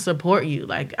 I'm going to support you.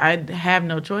 Like, I have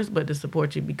no choice but to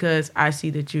support you because I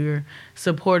see that you're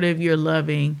supportive, you're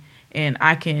loving, and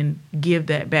I can give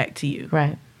that back to you.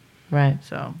 Right. Right.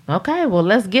 So, Okay, well,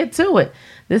 let's get to it.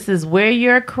 This is Wear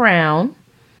Your Crown.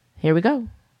 Here we go.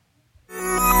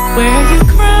 Wear your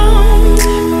crown,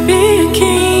 be a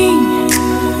king.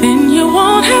 Then you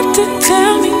won't have to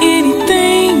tell me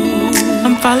anything.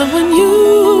 I'm following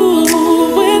you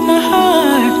with my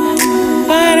heart,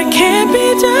 but I can't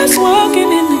be just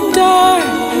walking in the dark.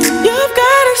 You've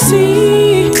gotta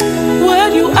see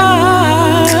what you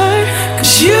are,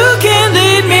 'cause you can't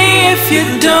lead me if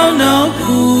you don't know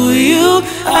who you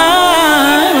are.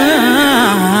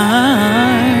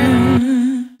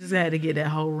 just had to get that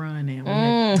whole run in.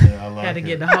 Had to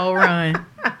get the whole run.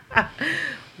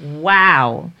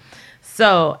 Wow.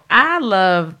 So I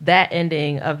love that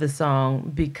ending of the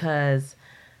song because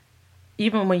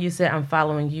even when you said, I'm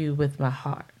following you with my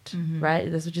heart, right?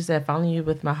 That's what you said, following you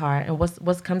with my heart. And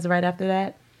what comes right after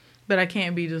that? But I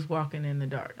can't be just walking in the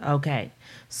dark. Okay.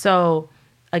 So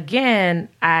again,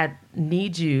 I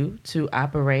need you to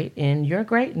operate in your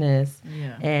greatness.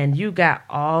 Yeah. And you got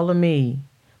all of me,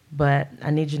 but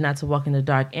I need you not to walk in the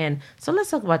dark. And so let's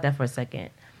talk about that for a second.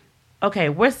 Okay,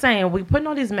 we're saying we're putting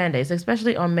all these mandates,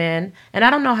 especially on men. And I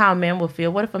don't know how a man will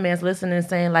feel. What if a man's listening and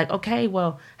saying like, okay,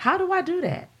 well, how do I do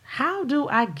that? How do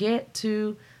I get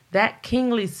to that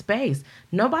kingly space?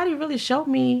 Nobody really showed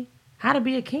me how to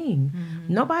be a king.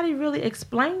 Mm-hmm. Nobody really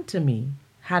explained to me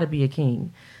how to be a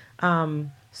king.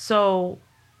 So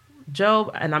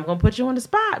Job, and I'm gonna put you on the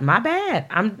spot. My bad.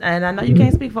 And I know you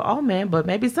can't speak for all men, but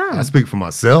maybe some. I speak for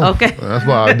myself. Okay. That's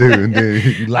what I do. And then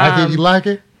you like it, you like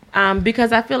it.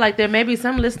 Because I feel like there may be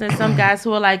some listeners, some guys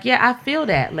who are like, yeah, I feel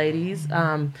that, ladies.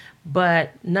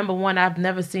 But number one, I've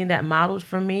never seen that modeled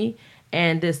for me.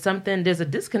 And there's a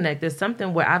disconnect. There's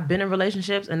something where I've been in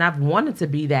relationships and I've wanted to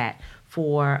be that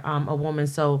for a woman.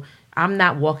 So I'm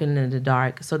not walking in the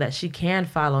dark so that she can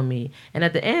follow me. And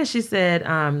at the end, she said,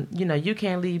 you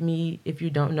can't leave me if you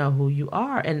don't know who you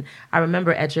are. And I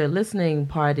remember at your listening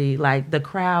party, like the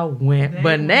crowd went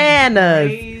bananas.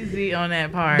 Crazy on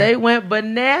that part. They went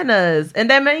bananas. And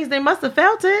that means they must have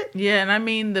felt it. Yeah, and I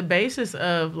mean, the basis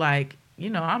of like,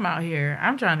 I'm out here,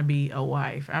 I'm trying to be a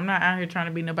wife. I'm not out here trying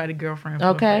to be nobody's girlfriend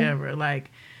for forever.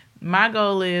 Like, my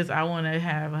goal is I want to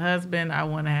have a husband, I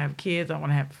want to have kids, I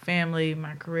want to have a family,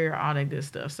 my career, all that good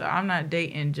stuff. So I'm not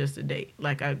dating just to date.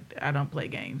 Like, I don't play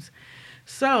games.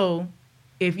 So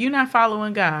if you're not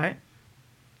following God,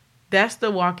 that's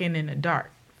the walking in the dark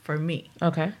for me.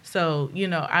 Okay. So,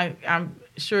 I'm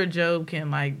sure Job can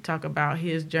like talk about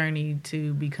his journey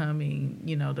to becoming,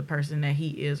 the person that he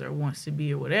is or wants to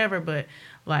be or whatever. But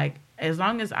like, as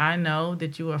long as I know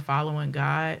that you are following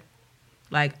God,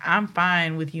 like, I'm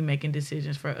fine with you making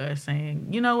decisions for us saying,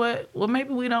 you know what? Well,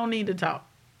 maybe we don't need to talk.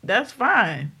 That's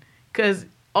fine. Because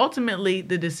ultimately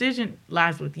the decision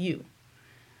lies with you.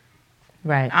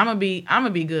 Right. I'm gonna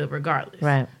be good regardless.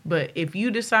 Right. But if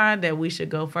you decide that we should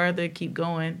go further, keep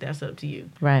going, that's up to you.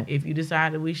 Right. If you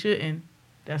decide that we shouldn't,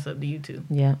 that's up to you too.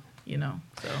 Yeah.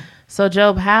 So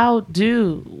Job, how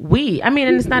do we, and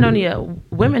it's not only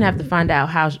women have to find out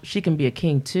how she can be a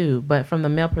king too, but from the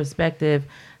male perspective,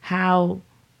 how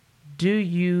do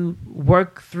you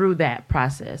work through that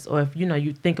process? Or if,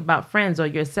 you think about friends or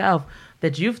yourself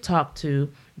that you've talked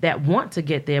to that want to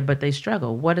get there, but they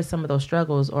struggle. What are some of those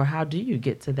struggles, or how do you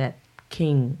get to that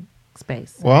king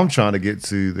space? Well, I'm trying to get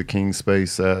to the king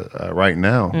space right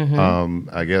now. Mm-hmm.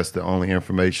 I guess the only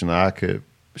information I could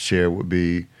share would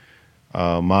be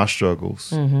my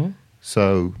struggles. Mm-hmm.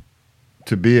 So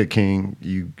to be a king,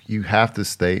 you have to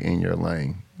stay in your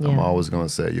lane. Yeah. I'm always going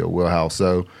to say your wheelhouse.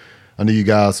 So I know you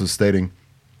guys were stating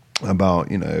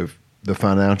about, if the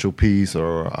financial piece,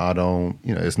 or I don't,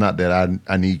 it's not that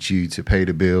I need you to pay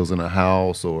the bills in a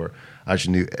house, or I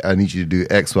need you to do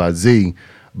X, Y, Z.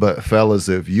 But fellas,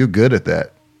 if you're good at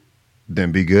that,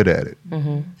 then be good at it.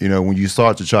 Mm-hmm. When you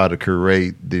start to try to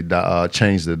create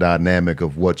change the dynamic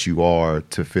of what you are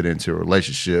to fit into a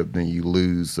relationship, then you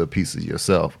lose a piece of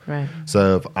yourself. Right.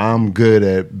 So if I'm good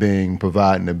at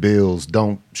providing the bills,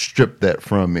 don't strip that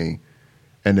from me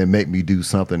and then make me do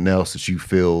something else that you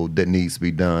feel that needs to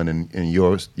be done in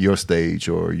your stage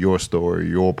or your story,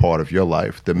 your part of your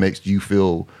life that makes you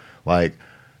feel like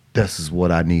this is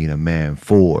what I need a man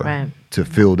for, Right. to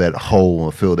fill that hole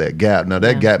and fill that gap. Now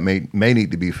that gap may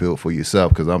need to be filled for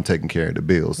yourself, because I'm taking care of the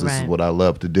bills. This is Right. what I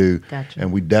love to do. Gotcha.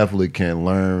 And we definitely can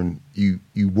learn. You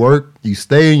work, you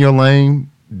stay in your lane,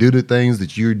 do the things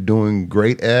that you're doing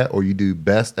great at or you do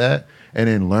best at, and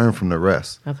then learn from the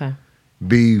rest. Okay.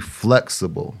 Be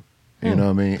flexible. You know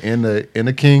what I mean? In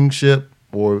the kingship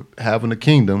or having a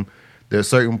kingdom, there's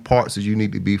certain parts that you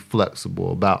need to be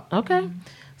flexible about. Okay.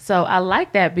 So I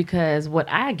like that, because what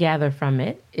I gather from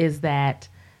it is that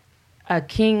a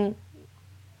king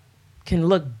can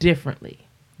look differently.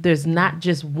 There's not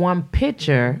just one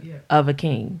picture of a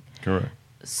king. Correct.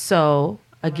 So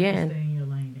again, Stay in your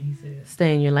lane, he said.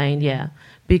 stay in your lane, yeah.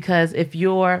 Because if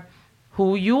you're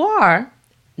who you are,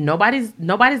 nobody's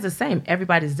the same.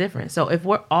 Everybody's different. So if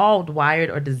we're all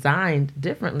wired or designed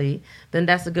differently, then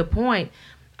that's a good point.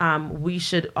 We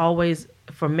should always,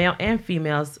 for male and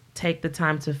females, take the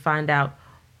time to find out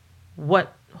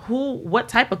what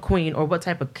type of queen or what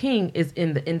type of king is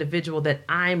in the individual that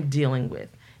I'm dealing with.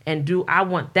 And do I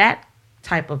want that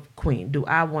type of queen? Do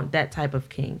I want that type of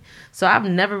king? So I've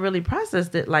never really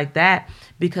processed it like that,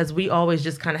 because we always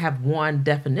just kind of have one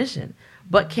definition.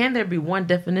 But can there be one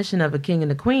definition of a king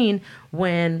and a queen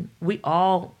when we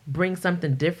all bring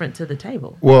something different to the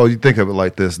table? Well, you think of it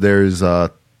like this. There's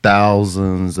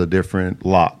thousands of different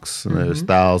locks, and there's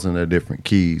thousands of different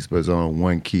keys, but there's only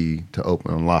one key to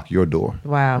open and lock your door.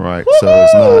 Wow. Right? So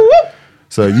it's not.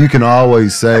 So you can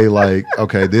always say, like,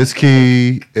 okay, this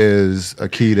key is a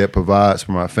key that provides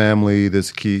for my family.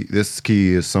 This key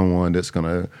is someone that's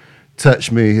gonna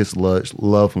touch me. His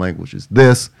love language is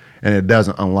this, and it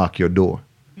doesn't unlock your door.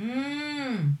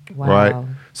 Wow. Right?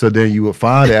 So then you will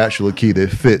find the actual key that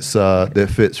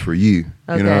fits for you. You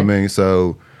know what I Okay. mean?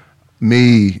 So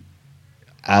me,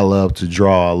 I love to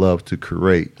draw. I love to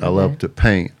create. I love to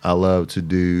paint. I love to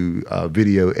do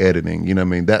video editing. You know what I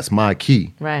mean? That's my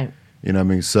key. Right. You know what I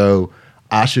mean? So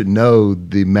I should know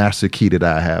the master key that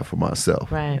I have for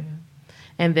myself. Right.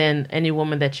 And then any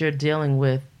woman that you're dealing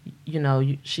with,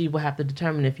 she will have to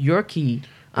determine if your key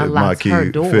If unlocks her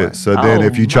door. fits. So then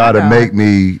if you try to make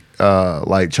me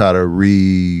try to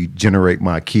regenerate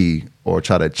my key or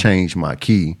try to change my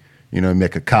key,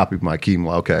 make a copy of my key. I'm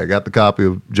like, okay, I got the copy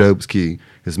of Job's key,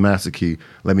 his master key.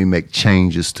 Let me make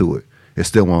changes to it. It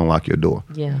still won't unlock your door.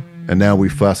 Yeah. And now we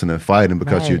fussing and fighting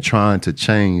because you're Right. trying to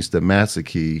change the master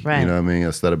key. Right. You know what I mean?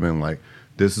 Instead of being like,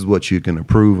 this is what you can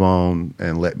improve on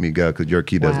and let me go because your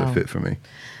key doesn't Wow. fit for me.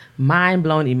 Mind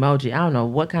blown emoji. I don't know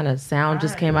what kind of sound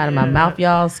just came out of my mouth,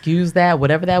 y'all. Excuse that,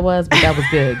 whatever that was, but that was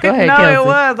good. Go ahead, No, Kelsey. it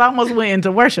was. I almost went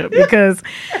into worship because,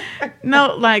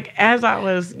 as I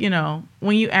was,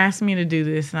 when you asked me to do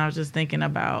this, and I was just thinking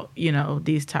about,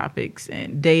 these topics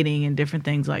and dating and different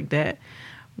things like that.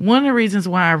 One of the reasons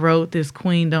why I wrote this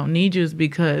Queen Don't Need You is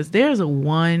because there's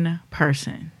one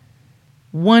person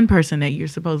that you're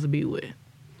supposed to be with.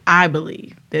 I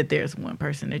believe that there's one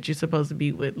person that you're supposed to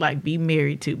be with, be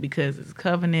married to, because it's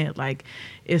covenant.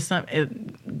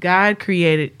 God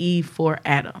created Eve for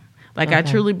Adam. I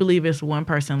truly believe it's one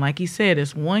person. Like he said,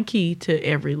 it's one key to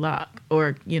every lock,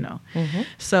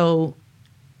 So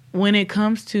when it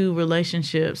comes to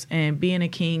relationships and being a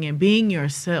king and being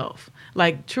yourself,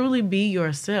 truly be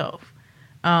yourself.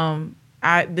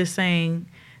 This saying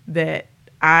that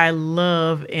I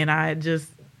love, and I just,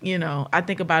 I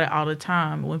think about it all the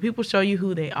time. When people show you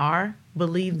who they are,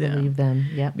 believe them. Believe them.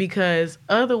 Yep. Because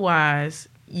otherwise,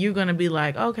 you're going to be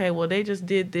like, okay, well, they just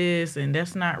did this, and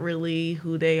that's not really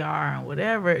who they are and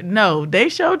whatever. No, they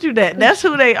showed you that. That's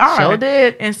who they are. Sure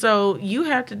did. And so you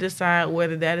have to decide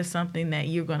whether that is something that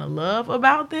you're going to love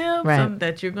about them, Right. something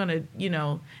that you're going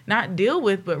to, not deal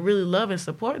with, but really love and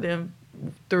support them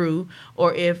through,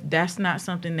 or if that's not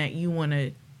something that you want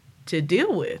to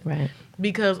deal with. Right.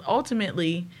 Because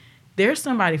ultimately, there's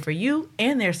somebody for you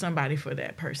and there's somebody for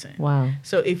that person. Wow.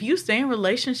 So if you stay in a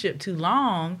relationship too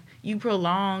long, you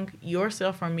prolong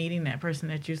yourself from meeting that person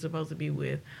that you're supposed to be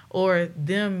with, or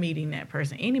them meeting that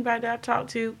person. Anybody that I've talked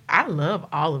to, I love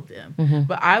all of them. Mm-hmm.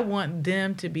 But I want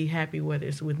them to be happy, whether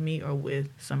it's with me or with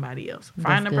somebody else. Find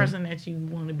That's the good. person that you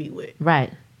want to be with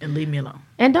Right. and leave me alone.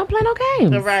 And don't play no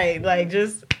games. Right.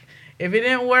 Just, if it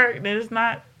didn't work, then it's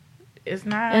not.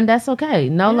 And that's okay.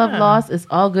 No love Yeah. lost. It's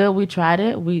all good. We tried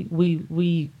it.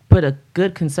 We put a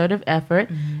good concerted effort,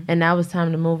 and now it's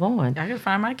time to move on. I can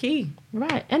find my key.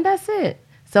 Right. And that's it.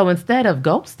 So instead of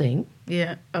ghosting,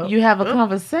 Yeah. Oh, you have a oh,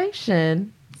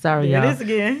 conversation. Sorry, There y'all. it is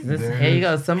again. Here you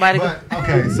go. Somebody.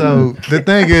 Okay, so the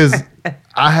thing is,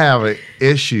 I have an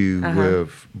issue Uh-huh.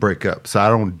 with breakups.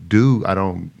 So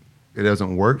it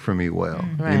doesn't work for me well.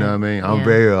 Right. You know what I mean? I'm Yeah.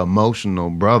 very emotional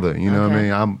brother. You know what I Okay.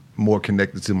 mean? I'm more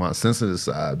connected to my sensitive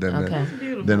side than Okay.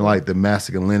 than like the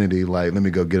masculinity. Like, let me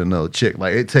go get another chick.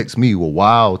 Like, it takes me a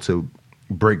while to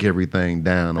break everything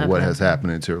down of what Okay. has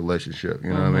happened into a relationship. You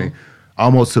know what I mean?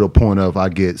 Almost to the point of I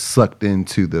get sucked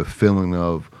into the feeling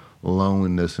of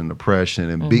loneliness and depression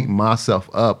and beating myself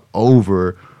up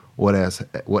over what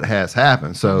has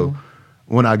happened. So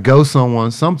when I go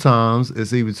someone, sometimes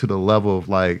it's even to the level of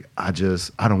like, I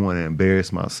don't want to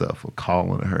embarrass myself for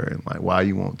calling her and like, why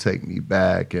you won't take me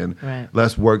back, and Right.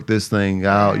 let's work this thing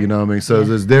out. You know what I mean? So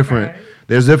there's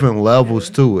different levels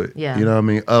to it. Yeah. You know what I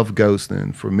mean? Of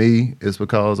ghosting. For me, it's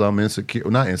because I'm insecure.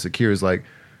 Not insecure. It's like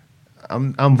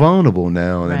I'm vulnerable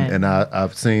now, and, Right. and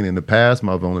I've seen in the past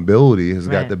my vulnerability has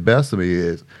Right. got the best of me.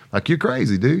 Is like, you're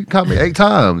crazy, dude. You called me 8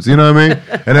 times. You know what I mean?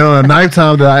 And then on the ninth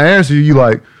time that I answer you, you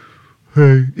like,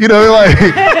 hey, you know, like,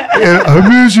 and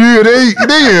I miss you. And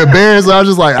then you're embarrassed.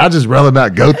 I just rather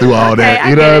not go through all that. Okay,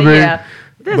 You know get what I it, mean? yeah.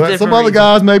 There's But some different other reasons.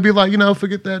 guys may be like,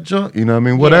 forget that junk. You know what I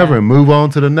mean? Whatever, Yeah. and move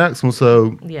on to the next one.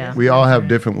 So Yeah. we all have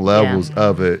different levels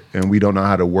of it, and we don't know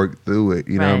how to work through it.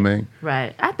 You know what I mean?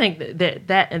 Right. I think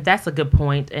and that's a good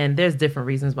point. And there's different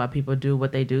reasons why people do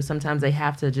what they do. Sometimes they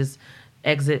have to just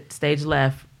exit stage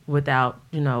left without,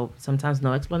 sometimes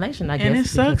no explanation. I guess. And it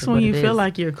because sucks of when what you it feel is.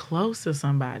 like you're close to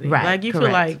somebody. Right, Like you correct.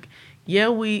 feel like,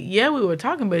 we were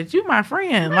talking, but you my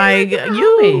friend. Right, Like you're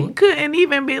you homie. couldn't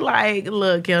even be like,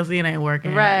 look, Kelsey, it ain't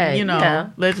working. Right, yeah.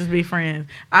 Let's just be friends.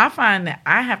 I find that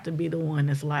I have to be the one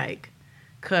that's like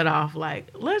cut off, like,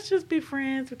 let's just be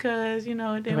friends because, it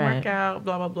didn't Right. work out,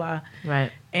 blah, blah, blah.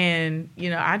 Right. And,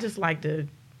 I just like to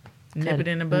nip Cut it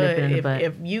in the nip bud. it in the bud.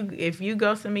 If you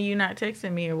ghosting me, you're not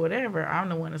texting me or whatever, I'm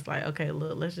the one that's like, okay,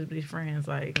 look, let's just be friends.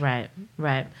 Like,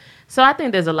 Right. So I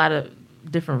think there's a lot of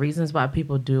different reasons why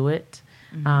people do it.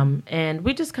 And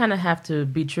we just kind of have to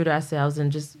be true to ourselves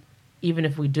and just, even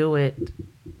if we do it,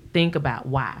 think about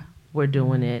why we're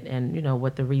doing it and,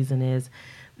 what the reason is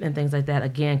and things like that.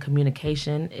 Again,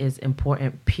 communication is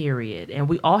important, period. And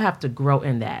we all have to grow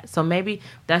in that. So maybe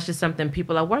that's just something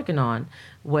people are working on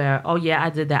where, oh, yeah, I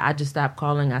did that. I just stopped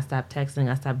calling. I stopped texting.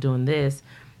 I stopped doing this.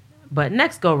 But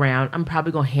next go round, I'm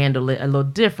probably going to handle it a little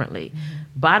differently.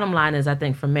 Bottom line is, I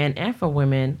think for men and for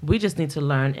women, we just need to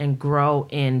learn and grow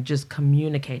in just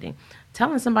communicating,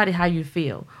 telling somebody how you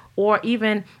feel. Or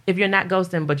even if you're not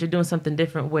ghosting, but you're doing something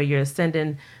different where you're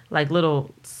sending like little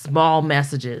small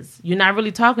messages. You're not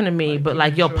really talking to me, but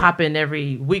like you'll pop in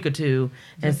every week or two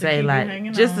and Just to say keep you like,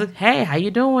 hanging just on. hey, how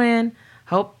you doing?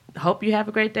 Hope you have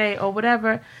a great day or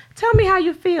whatever. Tell me how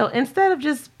you feel instead of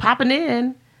just popping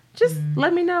in. Just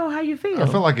let me know how you feel. I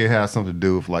feel like it has something to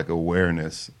do with like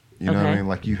awareness. You know what I Okay. mean?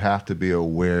 Like, you have to be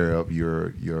aware of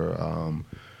your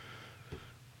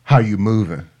how you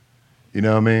moving. You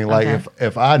know what I mean? Like, Okay.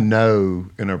 if I know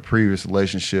in a previous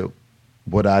relationship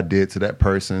what I did to that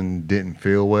person didn't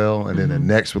feel well, and then the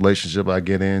next relationship I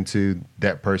get into,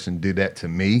 that person did that to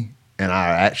me, and I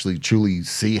actually truly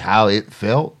see how it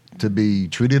felt to be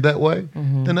treated that way,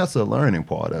 then that's a learning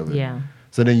part of it. Yeah.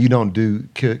 So then you don't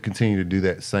continue to do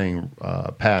that same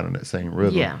pattern, that same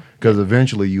rhythm. Yeah. Because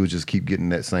eventually you will just keep getting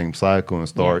that same cycle and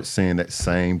start Yeah. seeing that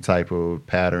same type of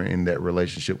pattern in that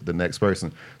relationship with the next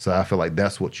person. So I feel like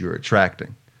that's what you're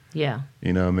attracting. Yeah.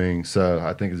 You know what I mean? So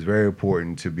I think it's very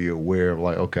important to be aware of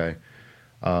like, okay.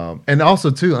 And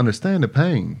also to understand the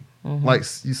pain. Like,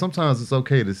 sometimes it's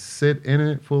okay to sit in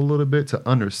it for a little bit to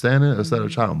understand it instead of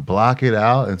trying to block it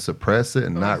out and suppress it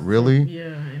and not really.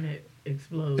 Yeah, and it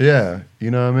explodes. Yeah,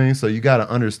 you know what I mean? So you got to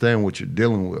understand what you're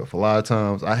dealing with. A lot of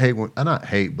times, I not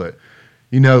hate, but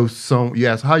you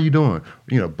ask, how you doing?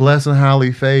 Blessed and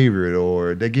highly favored,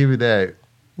 or they give you that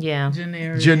Yeah.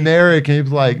 generic, and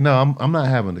it's like, no, I'm not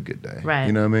having a good day. Right.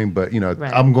 You know what I mean? But,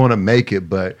 Right. I'm going to make it,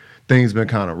 but things been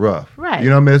kind of rough. Right. You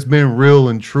know what I mean? It's been real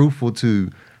and truthful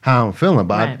to how I'm feeling.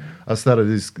 But Right. instead of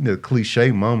these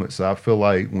cliche moments, so I feel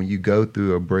like when you go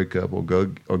through a breakup or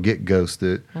get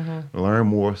ghosted, learn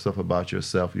more stuff about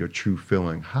yourself, your true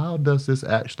feeling. How does this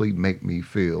actually make me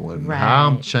feel? And how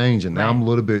I'm Right. changing. Now Right. I'm a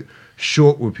little bit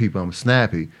short with people. I'm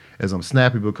snappy. As I'm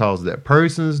snappy because that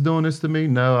person is doing this to me?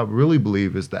 No, I really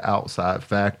believe it's the outside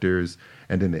factors,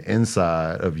 and then the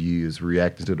inside of you is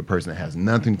reacting to the person that has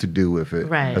nothing to do with it.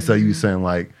 Right. And so you saying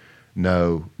like,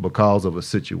 no, because of a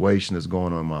situation that's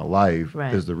going on in my life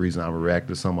Right. is the reason I'm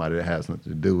reacting to somebody that has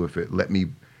nothing to do with it. Let me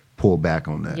pull back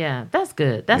on that. Yeah, that's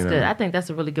good. That's You know? good. I think that's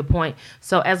a really good point.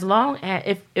 So as long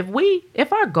as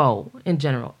if our goal in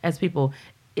general as people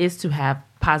is to have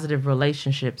positive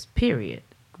relationships, period,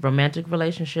 romantic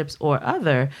relationships or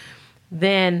other,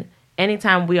 then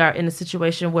anytime we are in a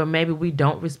situation where maybe we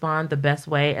don't respond the best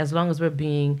way, as long as we're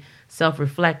being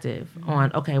self-reflective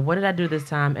on, okay, what did I do this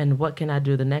time and what can I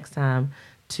do the next time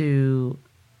to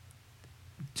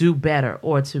do better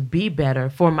or to be better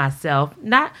for myself,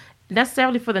 not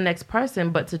necessarily for the next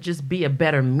person, but to just be a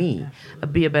better me,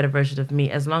 be a better version of me,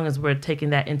 as long as we're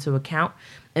taking that into account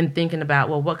and thinking about,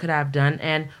 well, what could I have done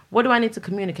and what do I need to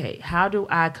communicate? How do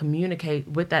I communicate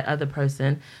with that other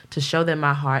person to show them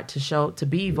my heart, to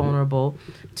be vulnerable,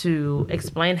 to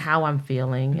explain how I'm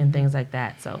feeling and things like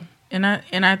that. So, and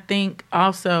I think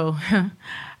also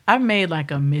I made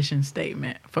like a mission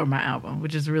statement for my album,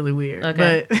 which is really weird.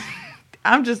 Okay. But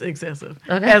I'm just excessive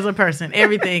as a person.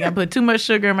 Everything. I put too much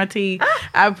sugar in my tea.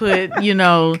 I put,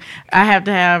 I have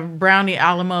to have brownie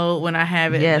a la mode when I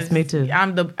have it. Yes, me too.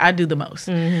 I do the most.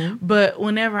 Mm-hmm. But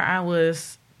whenever I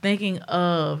was thinking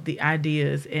of the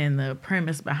ideas and the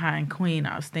premise behind Queen,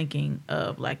 I was thinking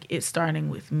of like it starting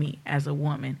with me as a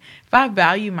woman. If I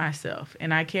value myself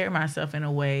and I carry myself in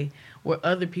a way where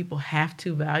other people have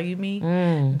to value me,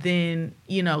 then,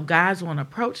 guys won't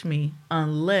approach me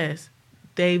unless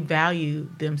they value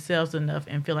themselves enough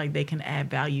and feel like they can add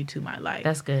value to my life.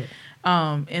 That's good.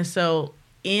 And so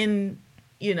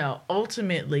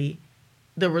ultimately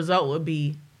the result would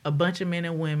be a bunch of men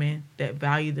and women that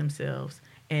value themselves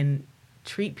and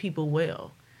treat people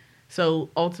well. So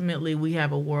ultimately we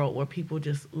have a world where people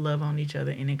just love on each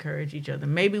other and encourage each other.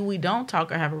 Maybe we don't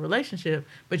talk or have a relationship,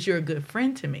 but you're a good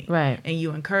friend to me. Right. And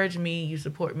you encourage me, you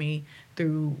support me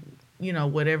through,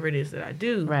 whatever it is that I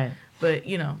do. Right. But,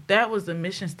 that was the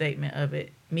mission statement of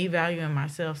it. Me valuing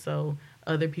myself so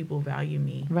other people value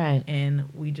me. Right. And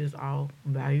we just all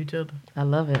value each other. I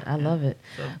love it. I love it.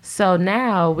 So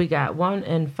now we got one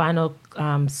and final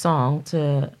song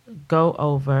to go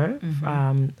over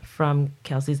from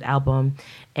Kelsey's album,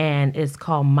 and it's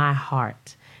called My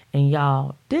Heart. And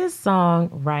y'all, this song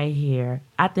right here,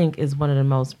 I think is one of the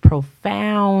most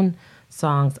profound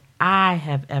songs I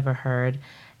have ever heard.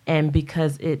 And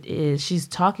because she's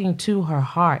talking to her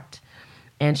heart,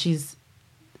 and she's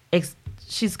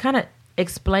kind of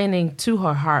explaining to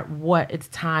her heart what it's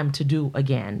time to do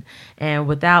again. And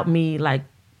without me like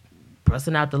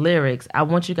busting out the lyrics, I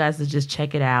want you guys to just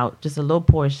check it out, just a little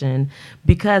portion,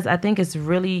 because I think it's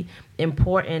really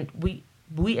important. We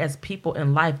as people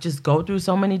in life just go through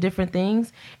so many different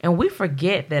things, and we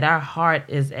forget that our heart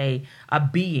is a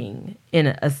being in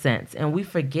a sense, and we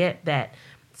forget that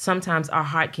sometimes our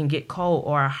heart can get cold,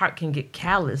 or our heart can get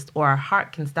calloused, or our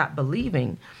heart can stop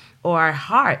believing, or our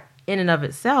heart in and of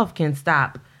itself can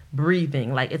stop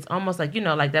breathing. Like it's almost like,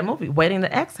 like that movie, Waiting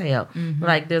to Exhale. Mm-hmm.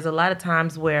 Like there's a lot of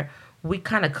times where we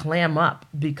kind of clam up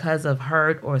because of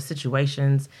hurt or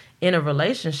situations in a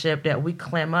relationship that we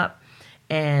clam up.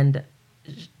 And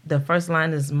the first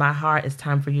line is, my heart, it's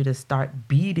time for you to start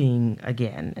beating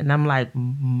again. And I'm like,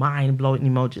 mind-blowing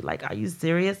emoji. Like, are you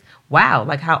serious? Wow.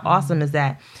 Like, how awesome is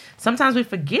that? Sometimes we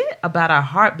forget about our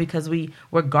heart because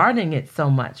we're guarding it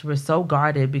so much. We're so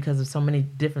guarded because of so many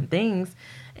different things.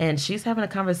 And she's having a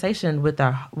conversation with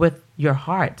your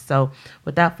heart. So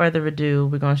without further ado,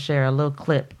 we're going to share a little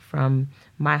clip from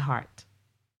My Heart.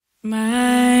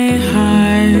 My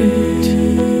heart.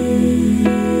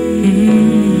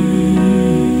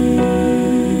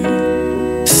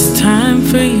 It's time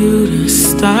for you to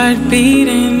start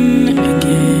beating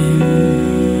again.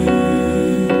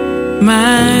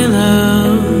 My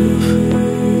love.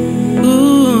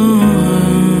 Ooh.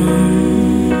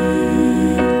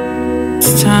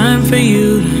 It's time for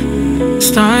you to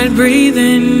start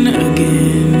breathing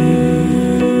again.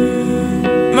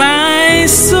 My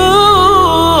soul.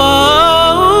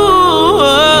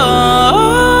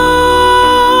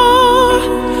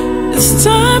 It's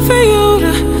time for you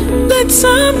to let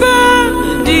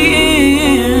somebody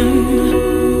in.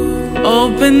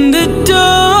 Open the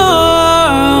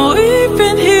door. We've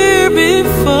been here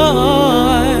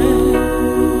before.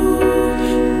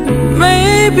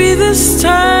 Maybe this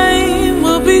time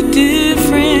will be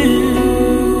different.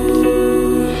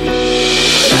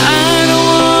 I don't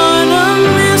wanna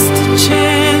miss the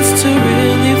chance to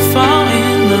really fall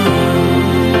in love,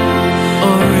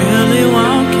 or really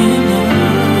walk in love.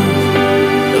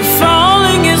 The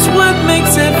falling is what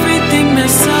makes everything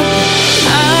mess up.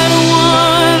 I don't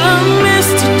wanna miss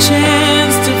the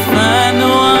chance to find the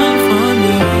one for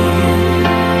me.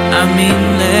 I mean,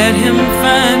 let him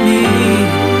find me.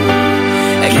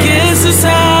 I guess it's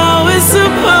how it's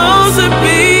supposed to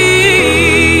be.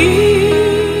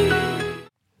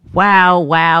 Wow,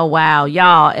 wow, wow.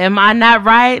 Y'all, am I not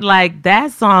right? Like,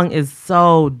 that song is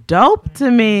so dope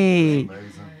to me.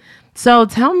 So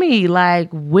tell me, like,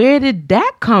 where did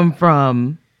that come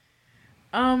from?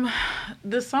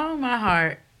 The song My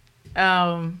Heart,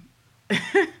 I'm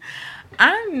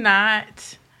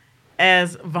not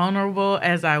as vulnerable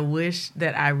as I wish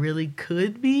that I really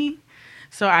could be.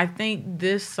 So I think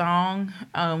this song,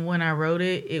 when I wrote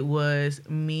it, it was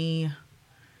me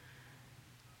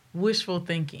wishful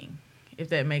thinking, if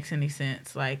that makes any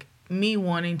sense. Like me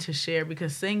wanting to share,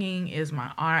 because singing is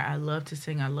my art. I love to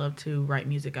sing. I love to write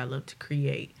music. I love to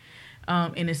create.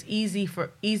 And it's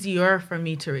easier for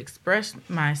me to express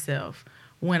myself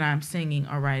when I'm singing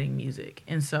or writing music.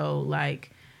 And so,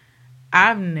 like,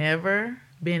 I've never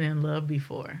been in love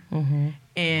before.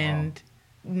 And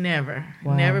never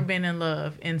been in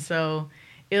love. And so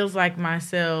it was like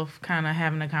myself kind of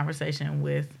having a conversation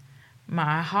with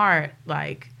my heart,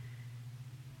 like,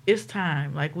 it's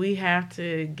time. Like, we have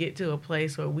to get to a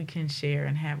place where we can share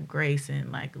and have grace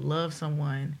and, like, love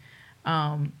someone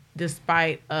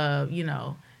despite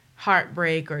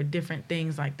heartbreak or different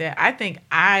things like that. I think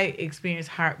I experienced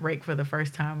heartbreak for the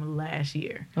first time last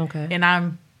year. Okay. And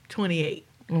I'm 28.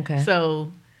 Okay.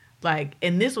 So, like,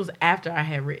 and this was after I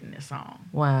had written this song.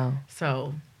 Wow.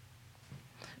 So,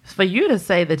 for you to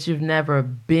say that you've never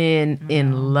been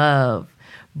in love,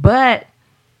 but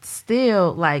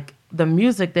still, like, the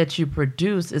music that you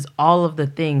produce is all of the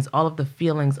things, all of the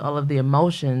feelings, all of the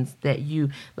emotions that you,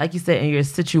 like you said, in your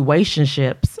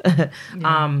situationships,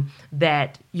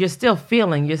 that you're still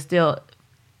feeling, you're still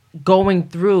going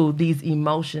through these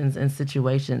emotions and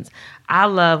situations. I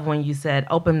love when you said,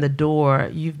 open the door,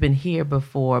 you've been here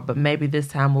before, but maybe this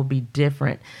time will be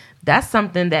different. That's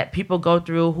something that people go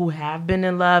through who have been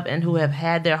in love and who have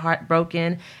had their heart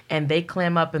broken, and they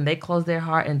clam up and they close their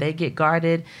heart and they get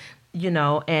guarded,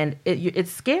 and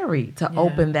it's scary to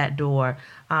open that door.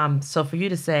 So for you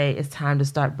to say it's time to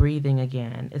start breathing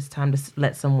again, it's time to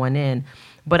let someone in.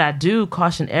 But I do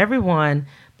caution everyone,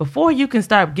 before you can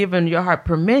start giving your heart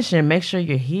permission, make sure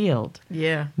you're healed.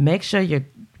 yeah. Make sure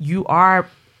you are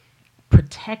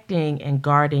protecting and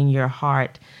guarding your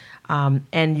heart,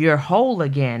 and you're whole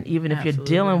again, even if you're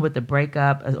dealing with a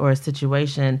breakup or a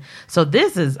situation. So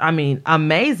this is,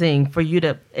 amazing for you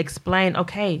to explain,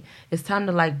 okay, it's time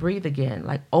to, like, breathe again,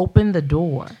 like, open the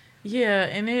door. Yeah,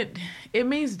 and it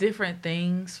means different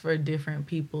things for different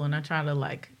people, and I try to,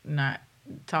 like, not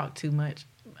talk too much.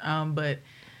 But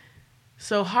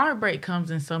so heartbreak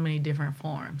comes in so many different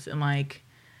forms, and, like,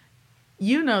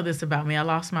 you know this about me. I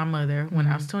lost my mother when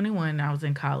I was 21. I was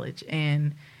in college,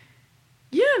 and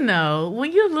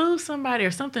when you lose somebody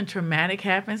or something traumatic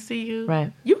happens to you,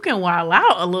 right, you can wild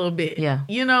out a little bit. Yeah.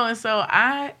 And so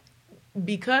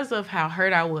because of how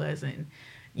hurt I was, and,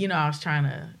 I was trying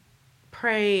to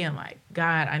pray and, like,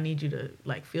 God, I need you to,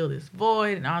 like, fill this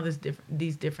void and all these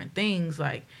different things.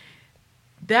 Like,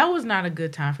 that was not a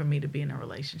good time for me to be in a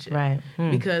relationship. Right.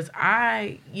 Because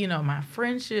my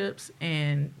friendships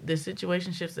and the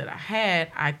situationships that I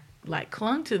had, I, like,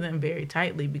 clung to them very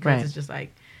tightly because it's just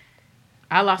like,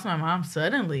 I lost my mom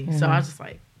suddenly. So I was just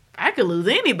like, I could lose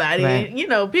anybody. Right.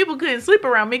 And, people couldn't sleep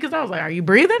around me because I was like, are you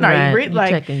breathing? Are you breathing?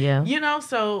 Like, checking,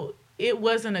 so it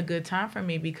wasn't a good time for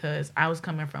me because I was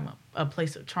coming from a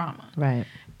place of trauma. Right.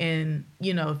 And,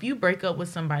 if you break up with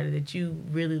somebody that you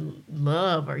really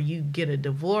love, or you get a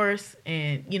divorce,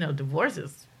 and, divorce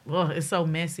is, it's so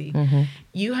messy.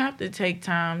 You have to take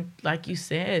time, like you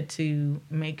said, to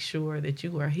make sure that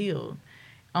you are healed.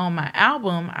 On my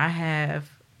album, I have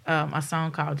a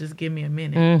song called Just Give Me a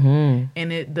Minute.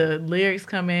 And the lyrics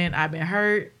come in, I've been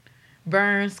hurt,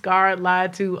 burned, scarred,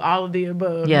 lied to, all of the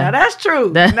above. Yeah. Now, that's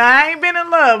true. Now, I ain't been in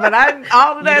love, but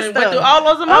all of that stuff. Went through all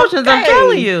those emotions, okay. I'm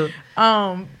telling you.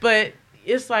 But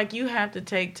it's like you have to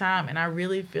take time, and I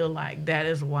really feel like that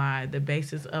is why the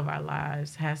basis of our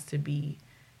lives has to be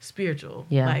spiritual.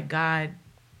 Yeah. Like,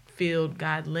 God-filled,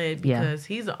 God-led, because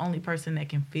He's the only person that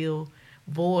can fill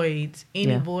voids,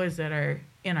 any voids that are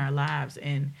in our lives,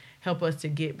 and help us to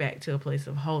get back to a place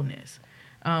of wholeness.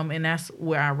 And that's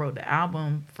where I wrote the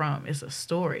album from. It's a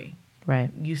story.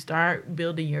 Right. You start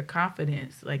building your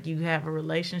confidence. Like, you have a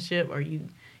relationship, or you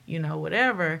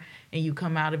whatever, and you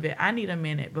come out of it. I need a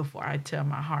minute before I tell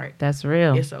my heart that's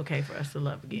real. It's okay for us to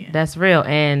love again. That's real.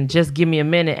 And Just Give Me a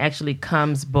Minute actually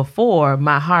comes before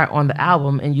My Heart on the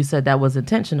album, and you said that was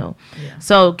intentional. Yeah.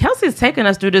 So Kelsey's taking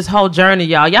us through this whole journey,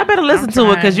 y'all. Y'all better listen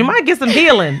to it, because you might get some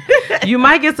healing. You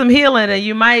might get some healing, and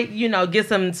you might, get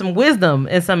some wisdom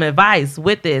and some advice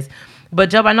with this. But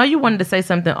Job, I know you wanted to say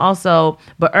something also,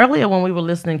 but earlier when we were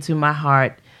listening to My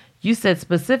Heart, you said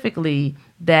specifically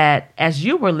that as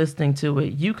you were listening to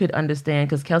it, you could understand,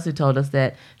 because Kelsey told us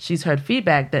that she's heard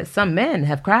feedback that some men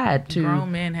have cried to.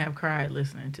 Grown men have cried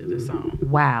listening to this song.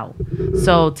 Wow.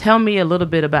 So tell me a little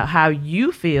bit about how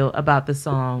you feel about the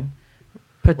song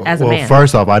as a man. Well,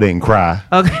 first off, I didn't cry.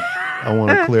 Okay. I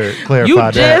want to clarify You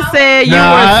that. just said you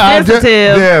Nah, were I just-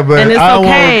 sensitive, yeah, but and it's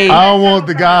okay. I don't want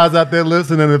the guys out there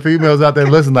listening and the females out there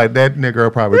listening like that nigga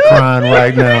are probably crying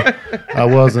right now. I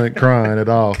wasn't crying at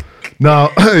all. No,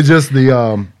 it's just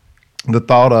the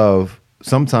thought of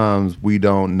sometimes we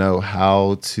don't know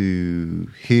how to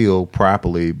heal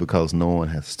properly because no one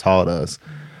has taught us.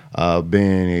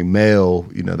 Being a male,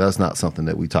 that's not something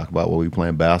that we talk about when we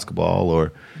playing basketball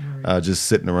or just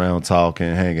sitting around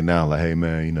talking, hanging out like, hey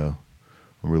man, I'm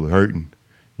really hurting.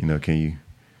 Can you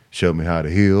show me how to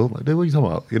heal? Like, what are you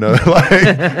talking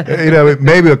about?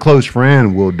 Maybe a close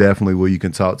friend will definitely where you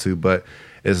can talk to, but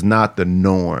it's not the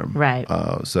norm. Right.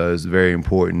 So it's very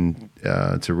important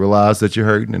to realize that you're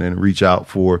hurting and then reach out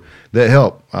for that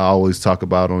help. I always talk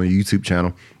about on the YouTube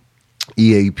channel,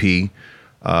 EAP,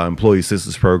 Employee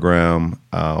Assistance Program,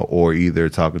 or either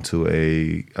talking to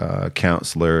a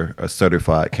counselor, a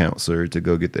certified counselor to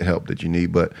go get the help that you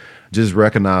need. But just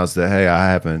recognize that, hey, I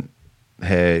haven't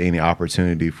had any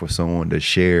opportunity for someone to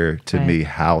share to me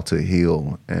how to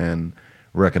heal, and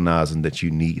recognizing that you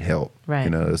need help.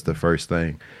 Right. It's the first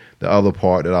thing. The other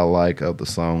part that I like of the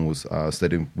song was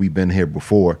stating, we've been here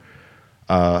before.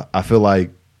 I feel like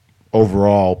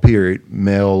overall, period,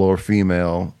 male or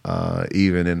female,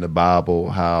 even in the Bible,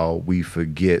 how we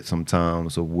forget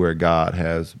sometimes of where God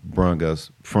has brung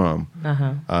us from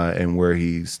and where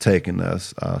he's taken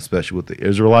us, especially with the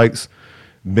Israelites.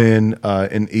 Been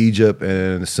in Egypt,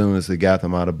 and as soon as they got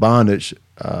them out of bondage,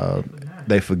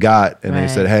 they forgot, and they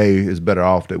said, hey, it's better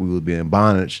off that we would be in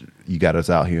bondage. You got us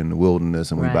out here in the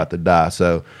wilderness, and we're about to die.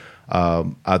 So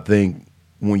I think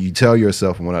when you tell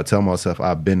yourself, and when I tell myself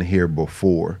I've been here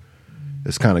before,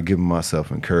 it's kind of giving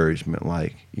myself encouragement.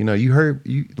 Like, you heard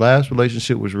last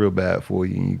relationship was real bad for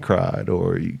you and you cried,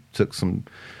 or you took some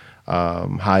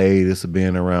hiatus of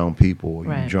being around people.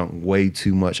 You drank way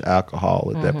too much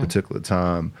alcohol at that particular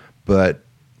time, but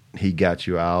he got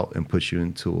you out and put you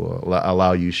into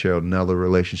allow you to share another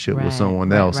relationship with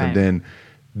someone else. And then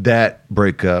that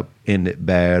breakup ended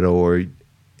bad, or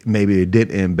maybe it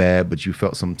did end bad, but you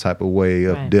felt some type of way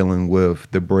of dealing with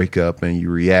the breakup, and you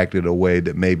reacted a way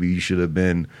that maybe you should have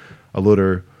been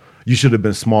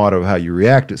smarter of how you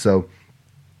reacted. So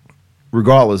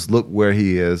regardless, look where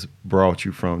he has brought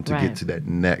you from to get to that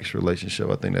next relationship.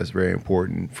 I think that's very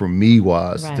important for me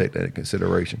wise to take that into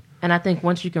consideration. And I think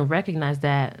once you can recognize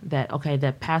that okay,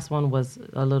 that past one was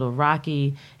a little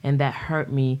rocky and that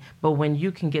hurt me, but when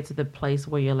you can get to the place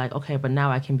where you're like, okay, but now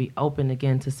I can be open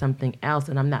again to something else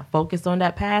and I'm not focused on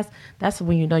that past, that's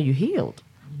when you know you healed.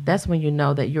 That's when you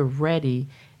know that you're ready,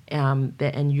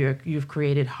 you've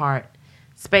created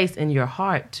space in your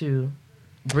heart to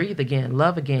breathe again,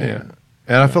 love again. Yeah.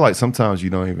 And I feel like sometimes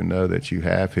you don't even know that you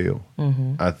have healed.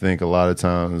 I think a lot of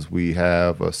times we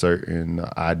have a certain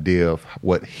idea of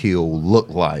what heal look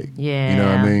like. Yeah. You know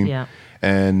what I mean? Yeah.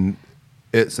 And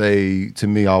to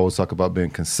me, I always talk about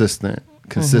being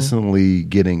consistently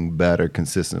getting better,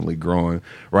 consistently growing.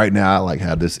 Right now, I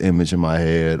have this image in my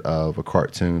head of a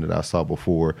cartoon that I saw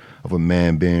before of a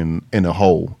man being in a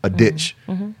hole, a ditch,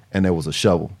 and there was a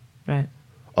shovel. Right.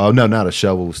 Oh, no, not a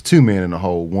shovel. It was two men in a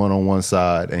hole, one on one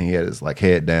side, and he had his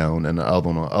head down, and the other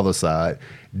on the other side,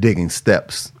 digging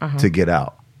steps to get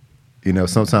out.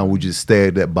 Sometimes we just stay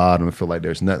at that bottom and feel like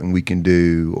there's nothing we can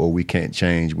do, or we can't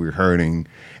change. We're hurting,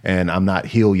 and I'm not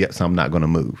healed yet, so I'm not going to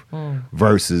move.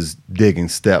 Versus digging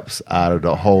steps out of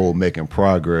the hole, making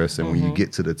progress, and when you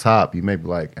get to the top, you may be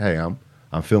like, hey,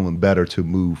 I'm feeling better to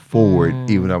move forward,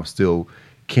 even though I'm still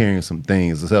carrying some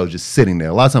things instead of just sitting there.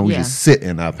 A lot of times we just sit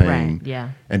in our pain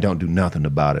and don't do nothing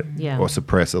about it or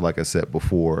suppress it, like I said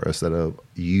before, instead of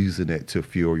using it to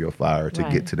fuel your fire to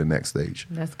get to the next stage.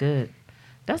 That's good.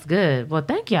 That's good. Well,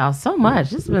 thank y'all so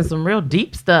much. This has been some real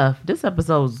deep stuff. This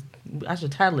episode's, I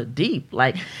should title it Deep.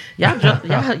 Like,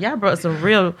 y'all brought some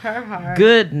real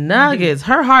good nuggets.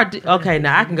 Her heart. Okay,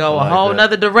 now I can go a whole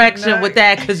nother direction with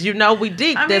that because we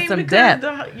deep. There's some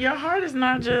depth. Your heart is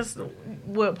not just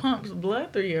what pumps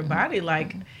blood through your body.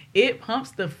 Like, it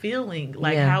pumps the feeling.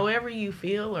 Like, however you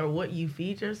feel or what you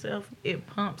feed yourself, it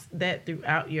pumps that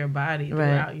throughout your body,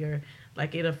 throughout your,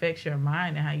 it affects your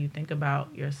mind and how you think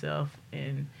about yourself.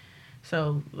 And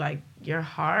so, your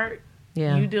heart,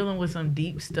 you dealing with some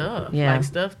deep stuff. Like,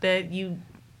 stuff that you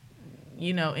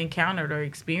encountered or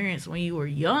experienced when you were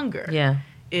younger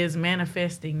is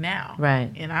manifesting now. Right.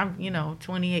 And I'm,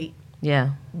 28.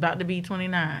 Yeah. About to be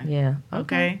 29. Yeah.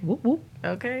 Okay. Whoop, whoop.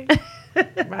 Okay.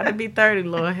 About to be 30,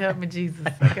 Lord. Help me, Jesus.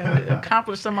 I got to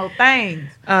accomplish some more things.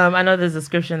 I know there's a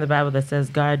scripture in the Bible that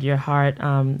says, guard your heart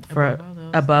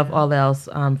above all else.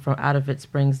 From out of it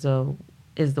springs the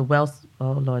well.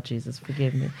 Oh, Lord Jesus,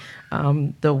 forgive me.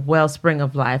 The wellspring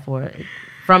of life, or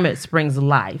from it springs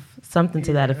life. Something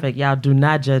to that effect. Y'all do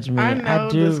not judge me. I know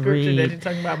do the scripture read. that you're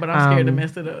talking about, but I'm scared to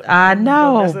mess it up. I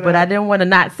know, Mess it but up. I didn't want to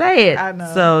not say it. I know.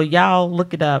 So y'all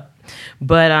look it up.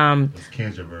 But It's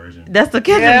Kendra version. that's the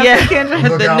Kendra, Yeah, yeah, the Kendra.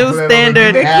 Look the out new for that on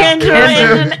standard. the app.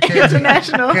 Kendra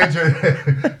International.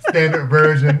 Kendra standard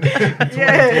version.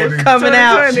 Yes, 2020. coming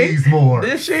out. 2020. She's more.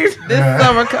 This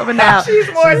summer coming out. She's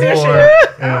more She's this more. year.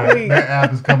 Yeah, that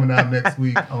app is coming out next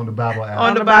week on the Bible app.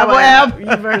 On the Bible app.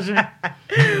 version.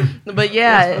 But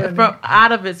yeah, from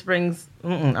out of it springs.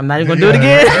 I'm not even gonna do it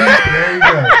again. There you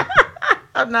go.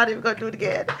 I'm not even gonna do it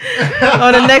again.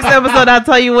 On the next episode, I'll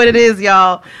tell you what it is,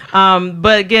 y'all.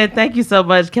 But again, thank you so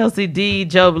much, Kelsey D,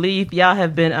 Job Leaf. Y'all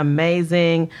have been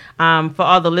amazing. For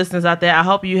all the listeners out there, I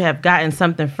hope you have gotten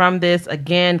something from this.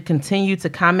 Again, continue to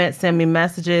comment, send me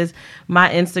messages. My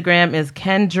Instagram is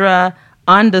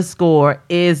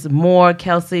Kendra_is_more.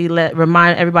 Kelsey,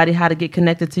 remind everybody how to get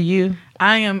connected to you.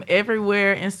 I am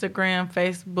everywhere: Instagram,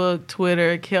 Facebook,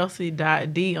 Twitter.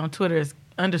 Kelsey.D on Twitter is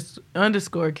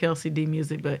 _ Kelsey D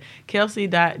Music, but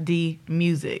Kelsey.D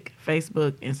Music,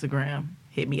 Facebook, Instagram.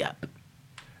 Hit me up.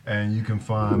 And you can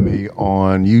find me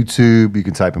on YouTube. You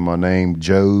can type in my name,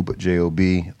 Job,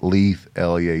 J-O-B, Leaf,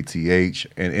 L-E-A-T-H,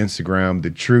 and Instagram, The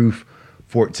Truth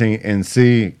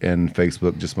 14NC, and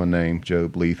Facebook, just my name,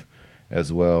 Job Leaf,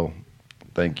 as well.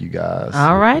 Thank you, guys.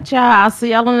 All right, y'all. I'll see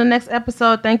y'all on the next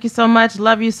episode. Thank you so much.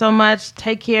 Love you so much.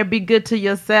 Take care. Be good to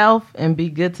yourself and be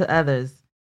good to others.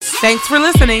 Thanks for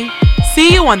listening.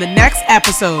 See you on the next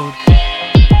episode.